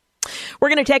 We're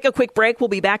going to take a quick break. We'll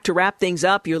be back to wrap things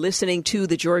up. You're listening to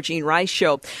The Georgene Rice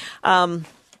Show. I'll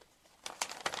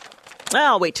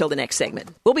wait till the next segment.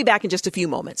 We'll be back in just a few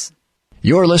moments.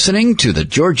 You're listening to The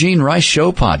Georgene Rice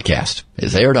Show podcast.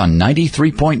 It's aired on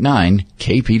 93.9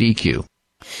 KPDQ.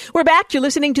 We're back. You're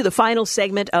listening to the final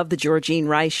segment of the Georgene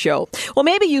Rice Show. Well,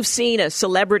 maybe you've seen a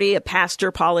celebrity, a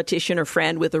pastor, politician, or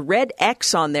friend with a red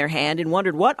X on their hand and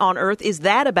wondered what on earth is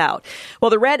that about? Well,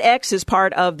 the red X is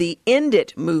part of the End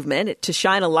It movement to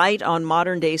shine a light on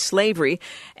modern-day slavery.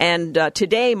 And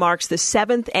today marks the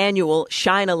 7th annual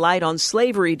Shine a Light on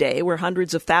Slavery Day, where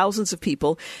hundreds of thousands of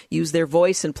people use their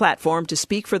voice and platform to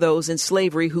speak for those in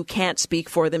slavery who can't speak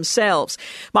for themselves.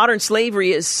 Modern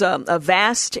slavery is a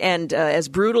vast and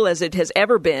as brutal as it has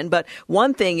ever been, but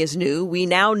one thing is new. We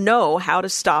now know how to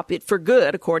stop it for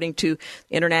good, according to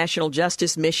International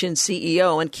Justice Mission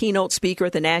CEO and keynote speaker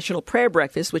at the National Prayer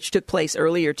Breakfast, which took place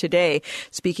earlier today,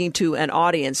 speaking to an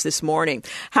audience this morning.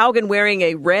 Haugen, wearing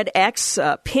a red X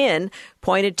pin,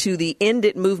 pointed to the End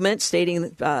It movement,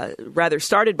 stating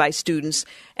started by students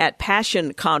at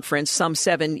Passion Conference some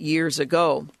 7 years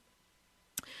ago.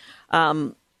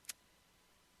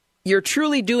 You're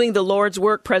truly doing the Lord's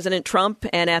work, President Trump.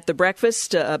 And at the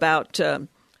breakfast about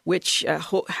which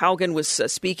Haugen was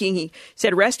speaking, he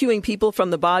said, rescuing people from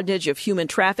the bondage of human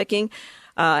trafficking.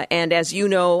 And as you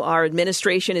know, our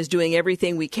administration is doing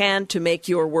everything we can to make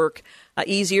your work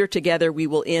easier. Together, we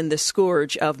will end the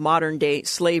scourge of modern day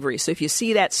slavery. So if you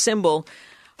see that symbol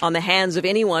on the hands of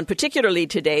anyone, particularly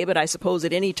today, but I suppose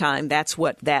at any time, that's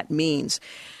what that means.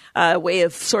 way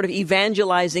of sort of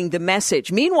evangelizing the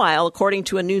message. Meanwhile, according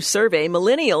to a new survey,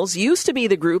 millennials used to be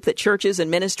the group that churches and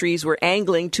ministries were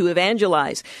angling to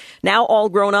evangelize. Now all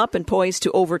grown up and poised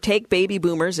to overtake baby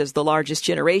boomers as the largest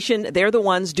generation, they're the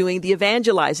ones doing the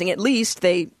evangelizing. At least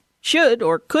they should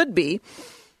or could be.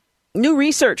 New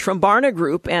research from Barna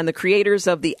Group and the creators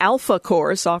of the Alpha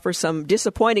Course offer some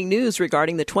disappointing news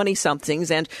regarding the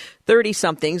 20-somethings and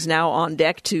 30-somethings now on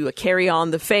deck to carry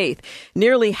on the faith.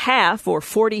 Nearly half, or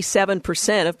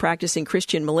 47% of practicing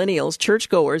Christian millennials,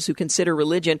 churchgoers who consider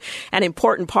religion an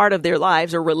important part of their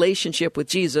lives or relationship with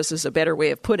Jesus is a better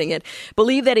way of putting it,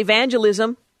 believe that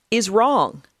evangelism is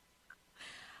wrong.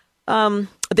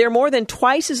 They're more than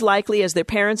twice as likely as their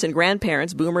parents and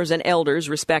grandparents, boomers and elders,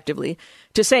 respectively,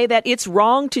 to say that it's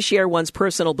wrong to share one's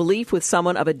personal belief with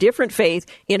someone of a different faith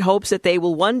in hopes that they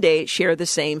will one day share the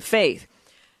same faith.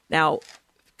 Now,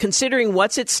 considering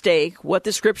what's at stake, what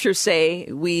the scriptures say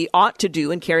we ought to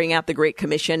do in carrying out the Great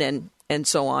Commission and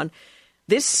so on,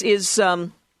 this is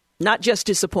not just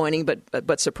disappointing,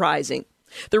 but surprising.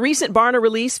 The recent Barna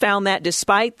release found that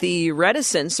despite the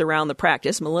reticence around the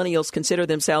practice, millennials consider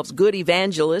themselves good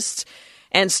evangelists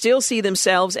and still see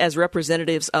themselves as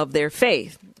representatives of their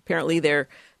faith. Apparently they're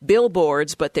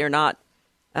billboards, but they're not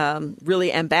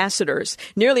really ambassadors.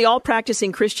 Nearly all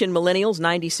practicing Christian millennials,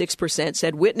 96%,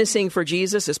 said witnessing for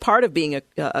Jesus is part of being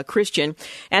a Christian,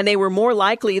 and they were more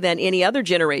likely than any other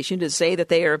generation to say that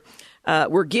they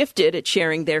were gifted at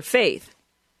sharing their faith.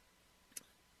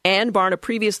 And Barna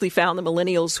previously found the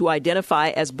millennials who identify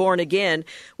as born again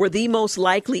were the most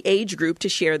likely age group to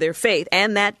share their faith,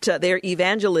 and that their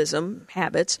evangelism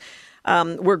habits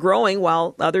were growing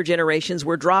while other generations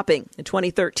were dropping. In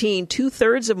 2013,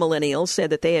 2/3 of millennials said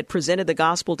that they had presented the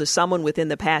gospel to someone within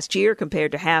the past year,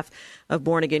 compared to half of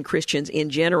born-again Christians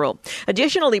in general.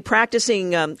 Additionally,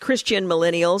 practicing Christian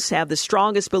millennials have the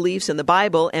strongest beliefs in the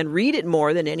Bible and read it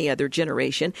more than any other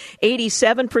generation.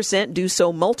 87% do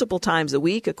so multiple times a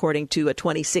week, according to a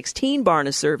 2016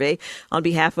 Barna survey on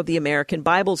behalf of the American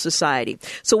Bible Society.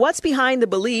 So what's behind the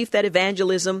belief that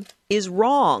evangelism is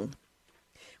wrong?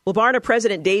 Well, Barna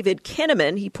President David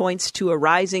Kinnaman, he points to a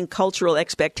rising cultural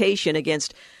expectation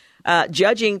against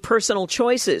judging personal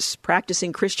choices.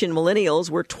 Practicing Christian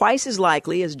millennials were twice as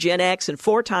likely as Gen X and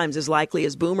 4 times as likely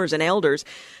as boomers and elders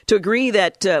to agree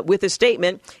that with the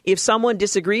statement, if someone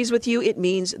disagrees with you, it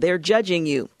means they're judging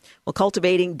you. Well,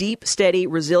 cultivating deep, steady,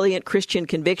 resilient Christian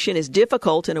conviction is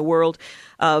difficult in a world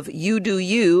of you do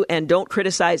you and don't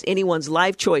criticize anyone's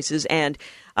life choices and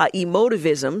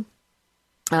emotivism.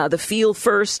 The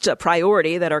feel-first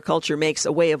priority that our culture makes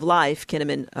a way of life,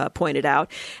 Kinnaman pointed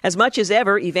out. As much as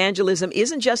ever, evangelism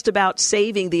isn't just about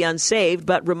saving the unsaved,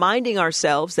 but reminding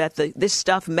ourselves that this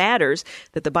stuff matters,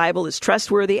 that the Bible is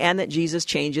trustworthy, and that Jesus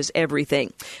changes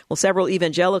everything. Well, several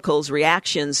evangelicals'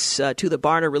 reactions to the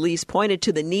Barna release pointed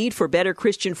to the need for better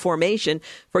Christian formation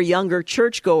for younger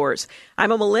churchgoers.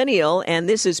 I'm a millennial, and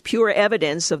this is pure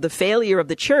evidence of the failure of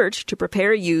the church to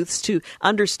prepare youths to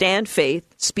understand faith,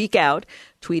 speak out,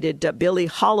 tweeted Billy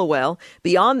Hollowell.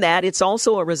 Beyond that, it's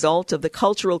also a result of the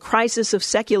cultural crisis of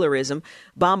secularism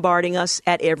bombarding us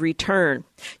at every turn.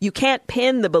 You can't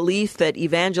pin the belief that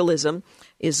evangelism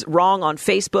is wrong on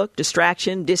Facebook,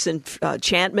 distraction,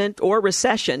 disenchantment, or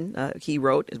recession, he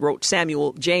wrote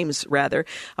Samuel James, rather,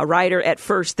 a writer at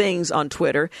First Things on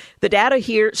Twitter. The data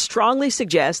here strongly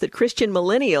suggests that Christian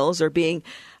millennials are being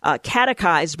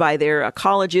catechized by their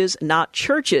colleges, not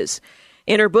churches.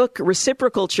 In her book,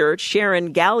 Reciprocal Church,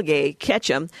 Sharon Galgay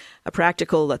Ketchum, a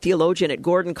practical theologian at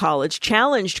Gordon College,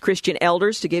 challenged Christian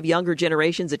elders to give younger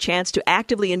generations a chance to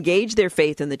actively engage their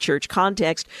faith in the church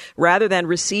context rather than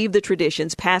receive the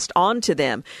traditions passed on to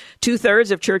them.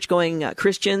 2/3 of church-going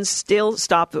Christians still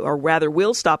stop, or rather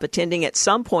will stop attending at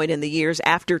some point in the years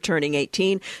after turning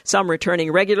 18, some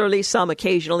returning regularly, some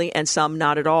occasionally, and some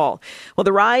not at all. Well,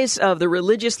 the rise of the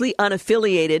religiously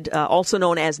unaffiliated, also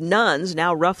known as nuns,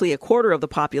 now roughly a quarter of the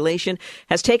population,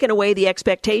 has taken away the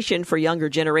expectation for younger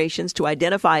generations to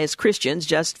identify as Christians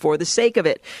just for the sake of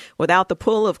it. Without the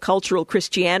pull of cultural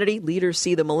Christianity, leaders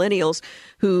see the millennials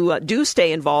who do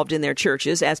stay involved in their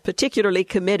churches as particularly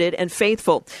committed and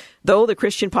faithful. Though the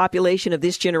Christian population of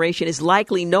this generation is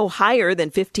likely no higher than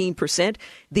 15%,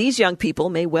 these young people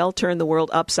may well turn the world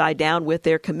upside down with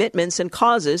their commitments and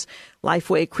causes.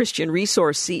 Lifeway Christian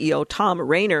Resource CEO Tom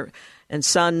Rainer and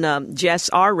son Jess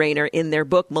R. Rainer, in their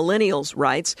book Millennials,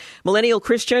 writes, millennial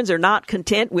Christians are not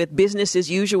content with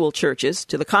business-as-usual churches.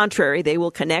 To the contrary, they will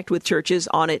connect with churches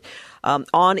on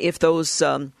if those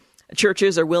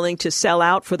churches are willing to sell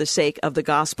out for the sake of the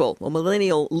gospel. Well,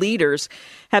 millennial leaders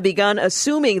have begun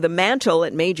assuming the mantle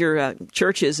at major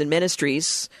churches and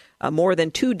ministries More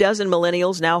than 24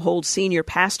 millennials now hold senior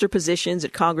pastor positions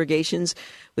at congregations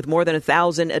with more than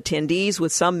 1,000 attendees,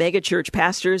 with some megachurch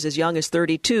pastors as young as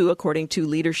 32, according to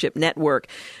Leadership Network.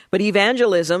 But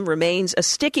evangelism remains a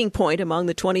sticking point among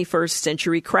the 21st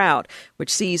century crowd,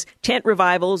 which sees tent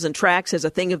revivals and tracts as a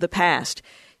thing of the past.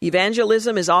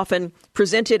 Evangelism is often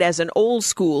presented as an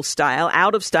old-school style,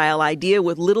 out-of-style idea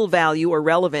with little value or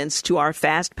relevance to our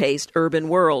fast-paced urban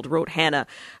world, wrote Hannah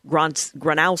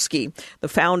Gronowski, the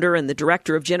founder and the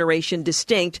director of Generation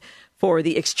Distinct, for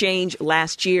the Exchange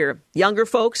last year. Younger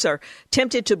folks are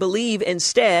tempted to believe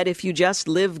instead, if you just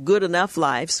live good enough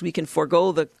lives, we can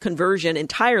forego the conversion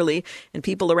entirely, and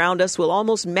people around us will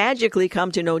almost magically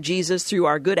come to know Jesus through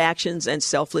our good actions and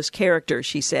selfless character,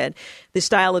 she said. This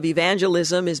style of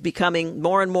evangelism is becoming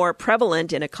more and more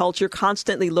prevalent in a culture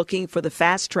constantly looking for the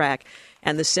fast track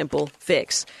and the simple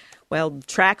fix. Well,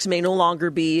 tracts may no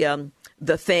longer be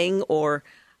the thing or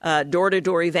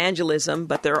door-to-door evangelism,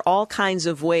 but there are all kinds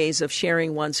of ways of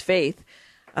sharing one's faith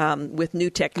with new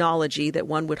technology that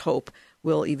one would hope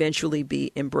will eventually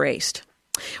be embraced.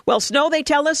 Well, snow, they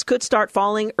tell us, could start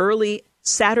falling early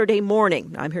Saturday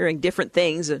morning. I'm hearing different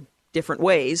things different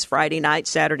ways, Friday night,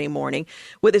 Saturday morning,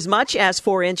 with as much as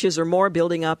 4 inches or more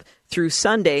building up through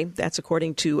Sunday. That's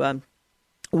according to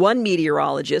one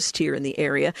meteorologist here in the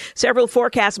area. Several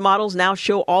forecast models now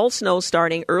show all snow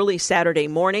starting early Saturday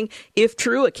morning. If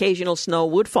true, occasional snow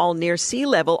would fall near sea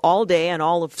level all day and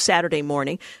all of Saturday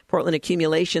morning. Portland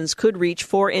accumulations could reach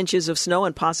 4 inches of snow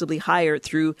and possibly higher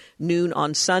through noon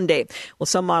on Sunday. Well,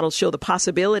 some models show the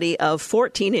possibility of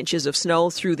 14 inches of snow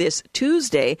through this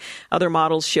Tuesday. Other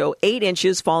models show 8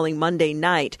 inches falling Monday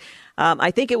night.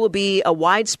 I think it will be a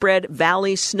widespread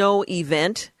valley snow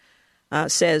event,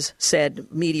 says said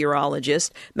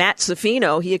meteorologist. Matt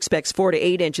Safino, he expects 4 to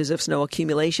 8 inches of snow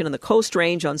accumulation on the Coast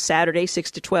Range on Saturday,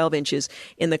 6 to 12 inches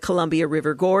in the Columbia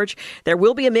River Gorge. There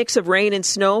will be a mix of rain and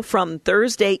snow from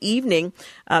Thursday evening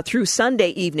through Sunday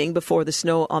evening before the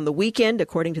snow on the weekend,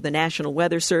 according to the National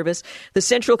Weather Service. The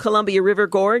Central Columbia River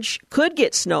Gorge could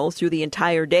get snow through the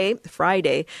entire day,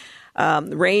 Friday.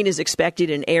 Rain is expected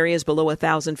in areas below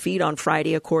 1,000 feet on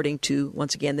Friday, according to,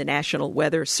 once again, the National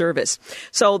Weather Service.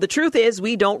 So the truth is,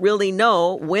 we don't really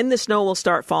know when the snow will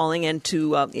start falling and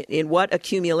in what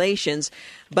accumulations.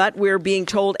 But we're being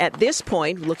told at this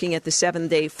point, looking at the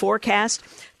 7-day forecast,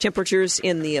 temperatures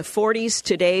in the 40s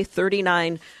today,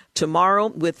 39 tomorrow,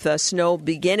 with snow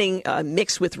beginning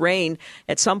mixed with rain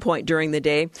at some point during the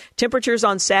day. Temperatures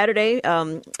on Saturday,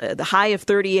 the high of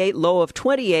 38, low of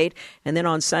 28, and then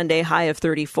on Sunday, high of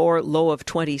 34, low of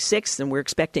 26, and we're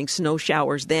expecting snow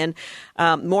showers then.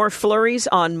 More flurries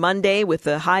on Monday with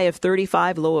a high of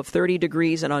 35, low of 30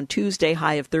 degrees, and on Tuesday,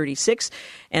 high of 36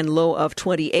 and low of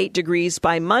 28 degrees.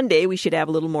 By Monday, we should have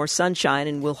a little more sunshine,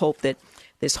 and we'll hope that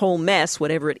this whole mess,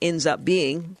 whatever it ends up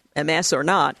being, a mess or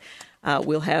not,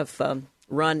 will have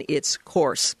run its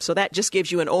course. So that just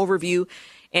gives you an overview.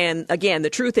 And again, the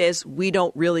truth is we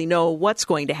don't really know what's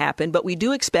going to happen, but we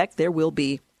do expect there will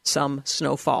be some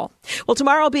snowfall. Well,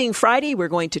 tomorrow being Friday, we're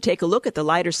going to take a look at the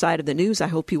lighter side of the news. I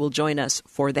hope you will join us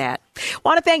for that. I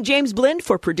want to thank James Blend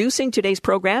for producing today's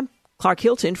program, Clark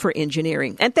Hilton for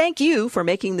engineering. And thank you for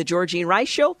making the Georgene Rice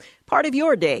Show part of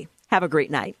your day. Have a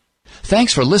great night.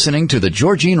 Thanks for listening to the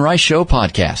Georgene Rice Show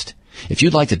podcast. If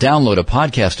you'd like to download a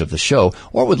podcast of the show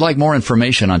or would like more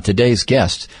information on today's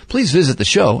guests, please visit the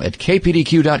show at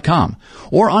kpdq.com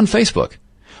or on Facebook.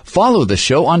 Follow the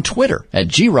show on Twitter at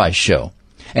GRiceShow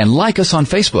and like us on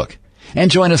Facebook. And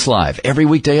join us live every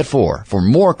weekday at 4 for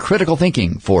more critical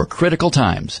thinking for critical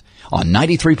times on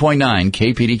 93.9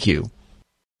 KPDQ.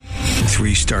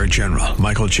 3-star General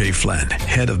Michael J. Flynn,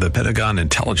 head of the Pentagon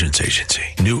Intelligence Agency,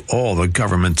 knew all the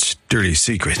government's dirty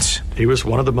secrets. He was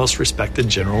one of the most respected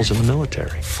generals in the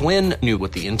military. Flynn knew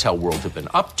what the intel world had been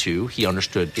up to. He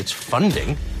understood its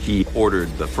funding. He ordered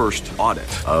the first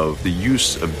audit of the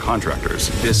use of contractors.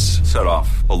 This set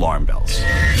off alarm bells.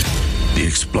 The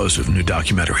explosive new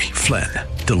documentary, Flynn,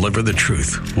 Deliver the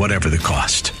Truth, Whatever the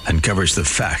Cost, uncovers the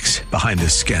facts behind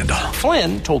this scandal.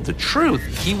 Flynn told the truth.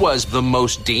 He was the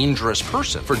most dangerous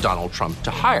person for Donald Trump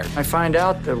to hire. I find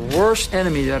out the worst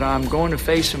enemy that I'm going to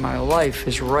face in my life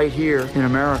is right here in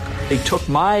America. They took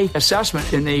my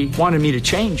assessment and they wanted me to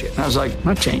change it. And I was like, I'm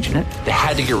not changing it. They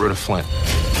had to get rid of Flynn.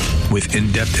 With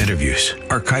in-depth interviews,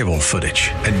 archival footage,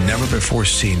 and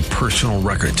never-before-seen personal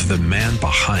records of the man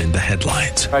behind the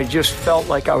headlines. I just felt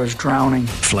like I was drowning.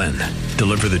 Flynn,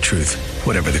 Deliver the Truth,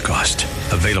 Whatever the Cost.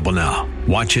 Available now.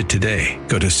 Watch it today.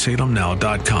 Go to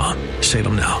salemnow.com.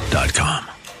 salemnow.com.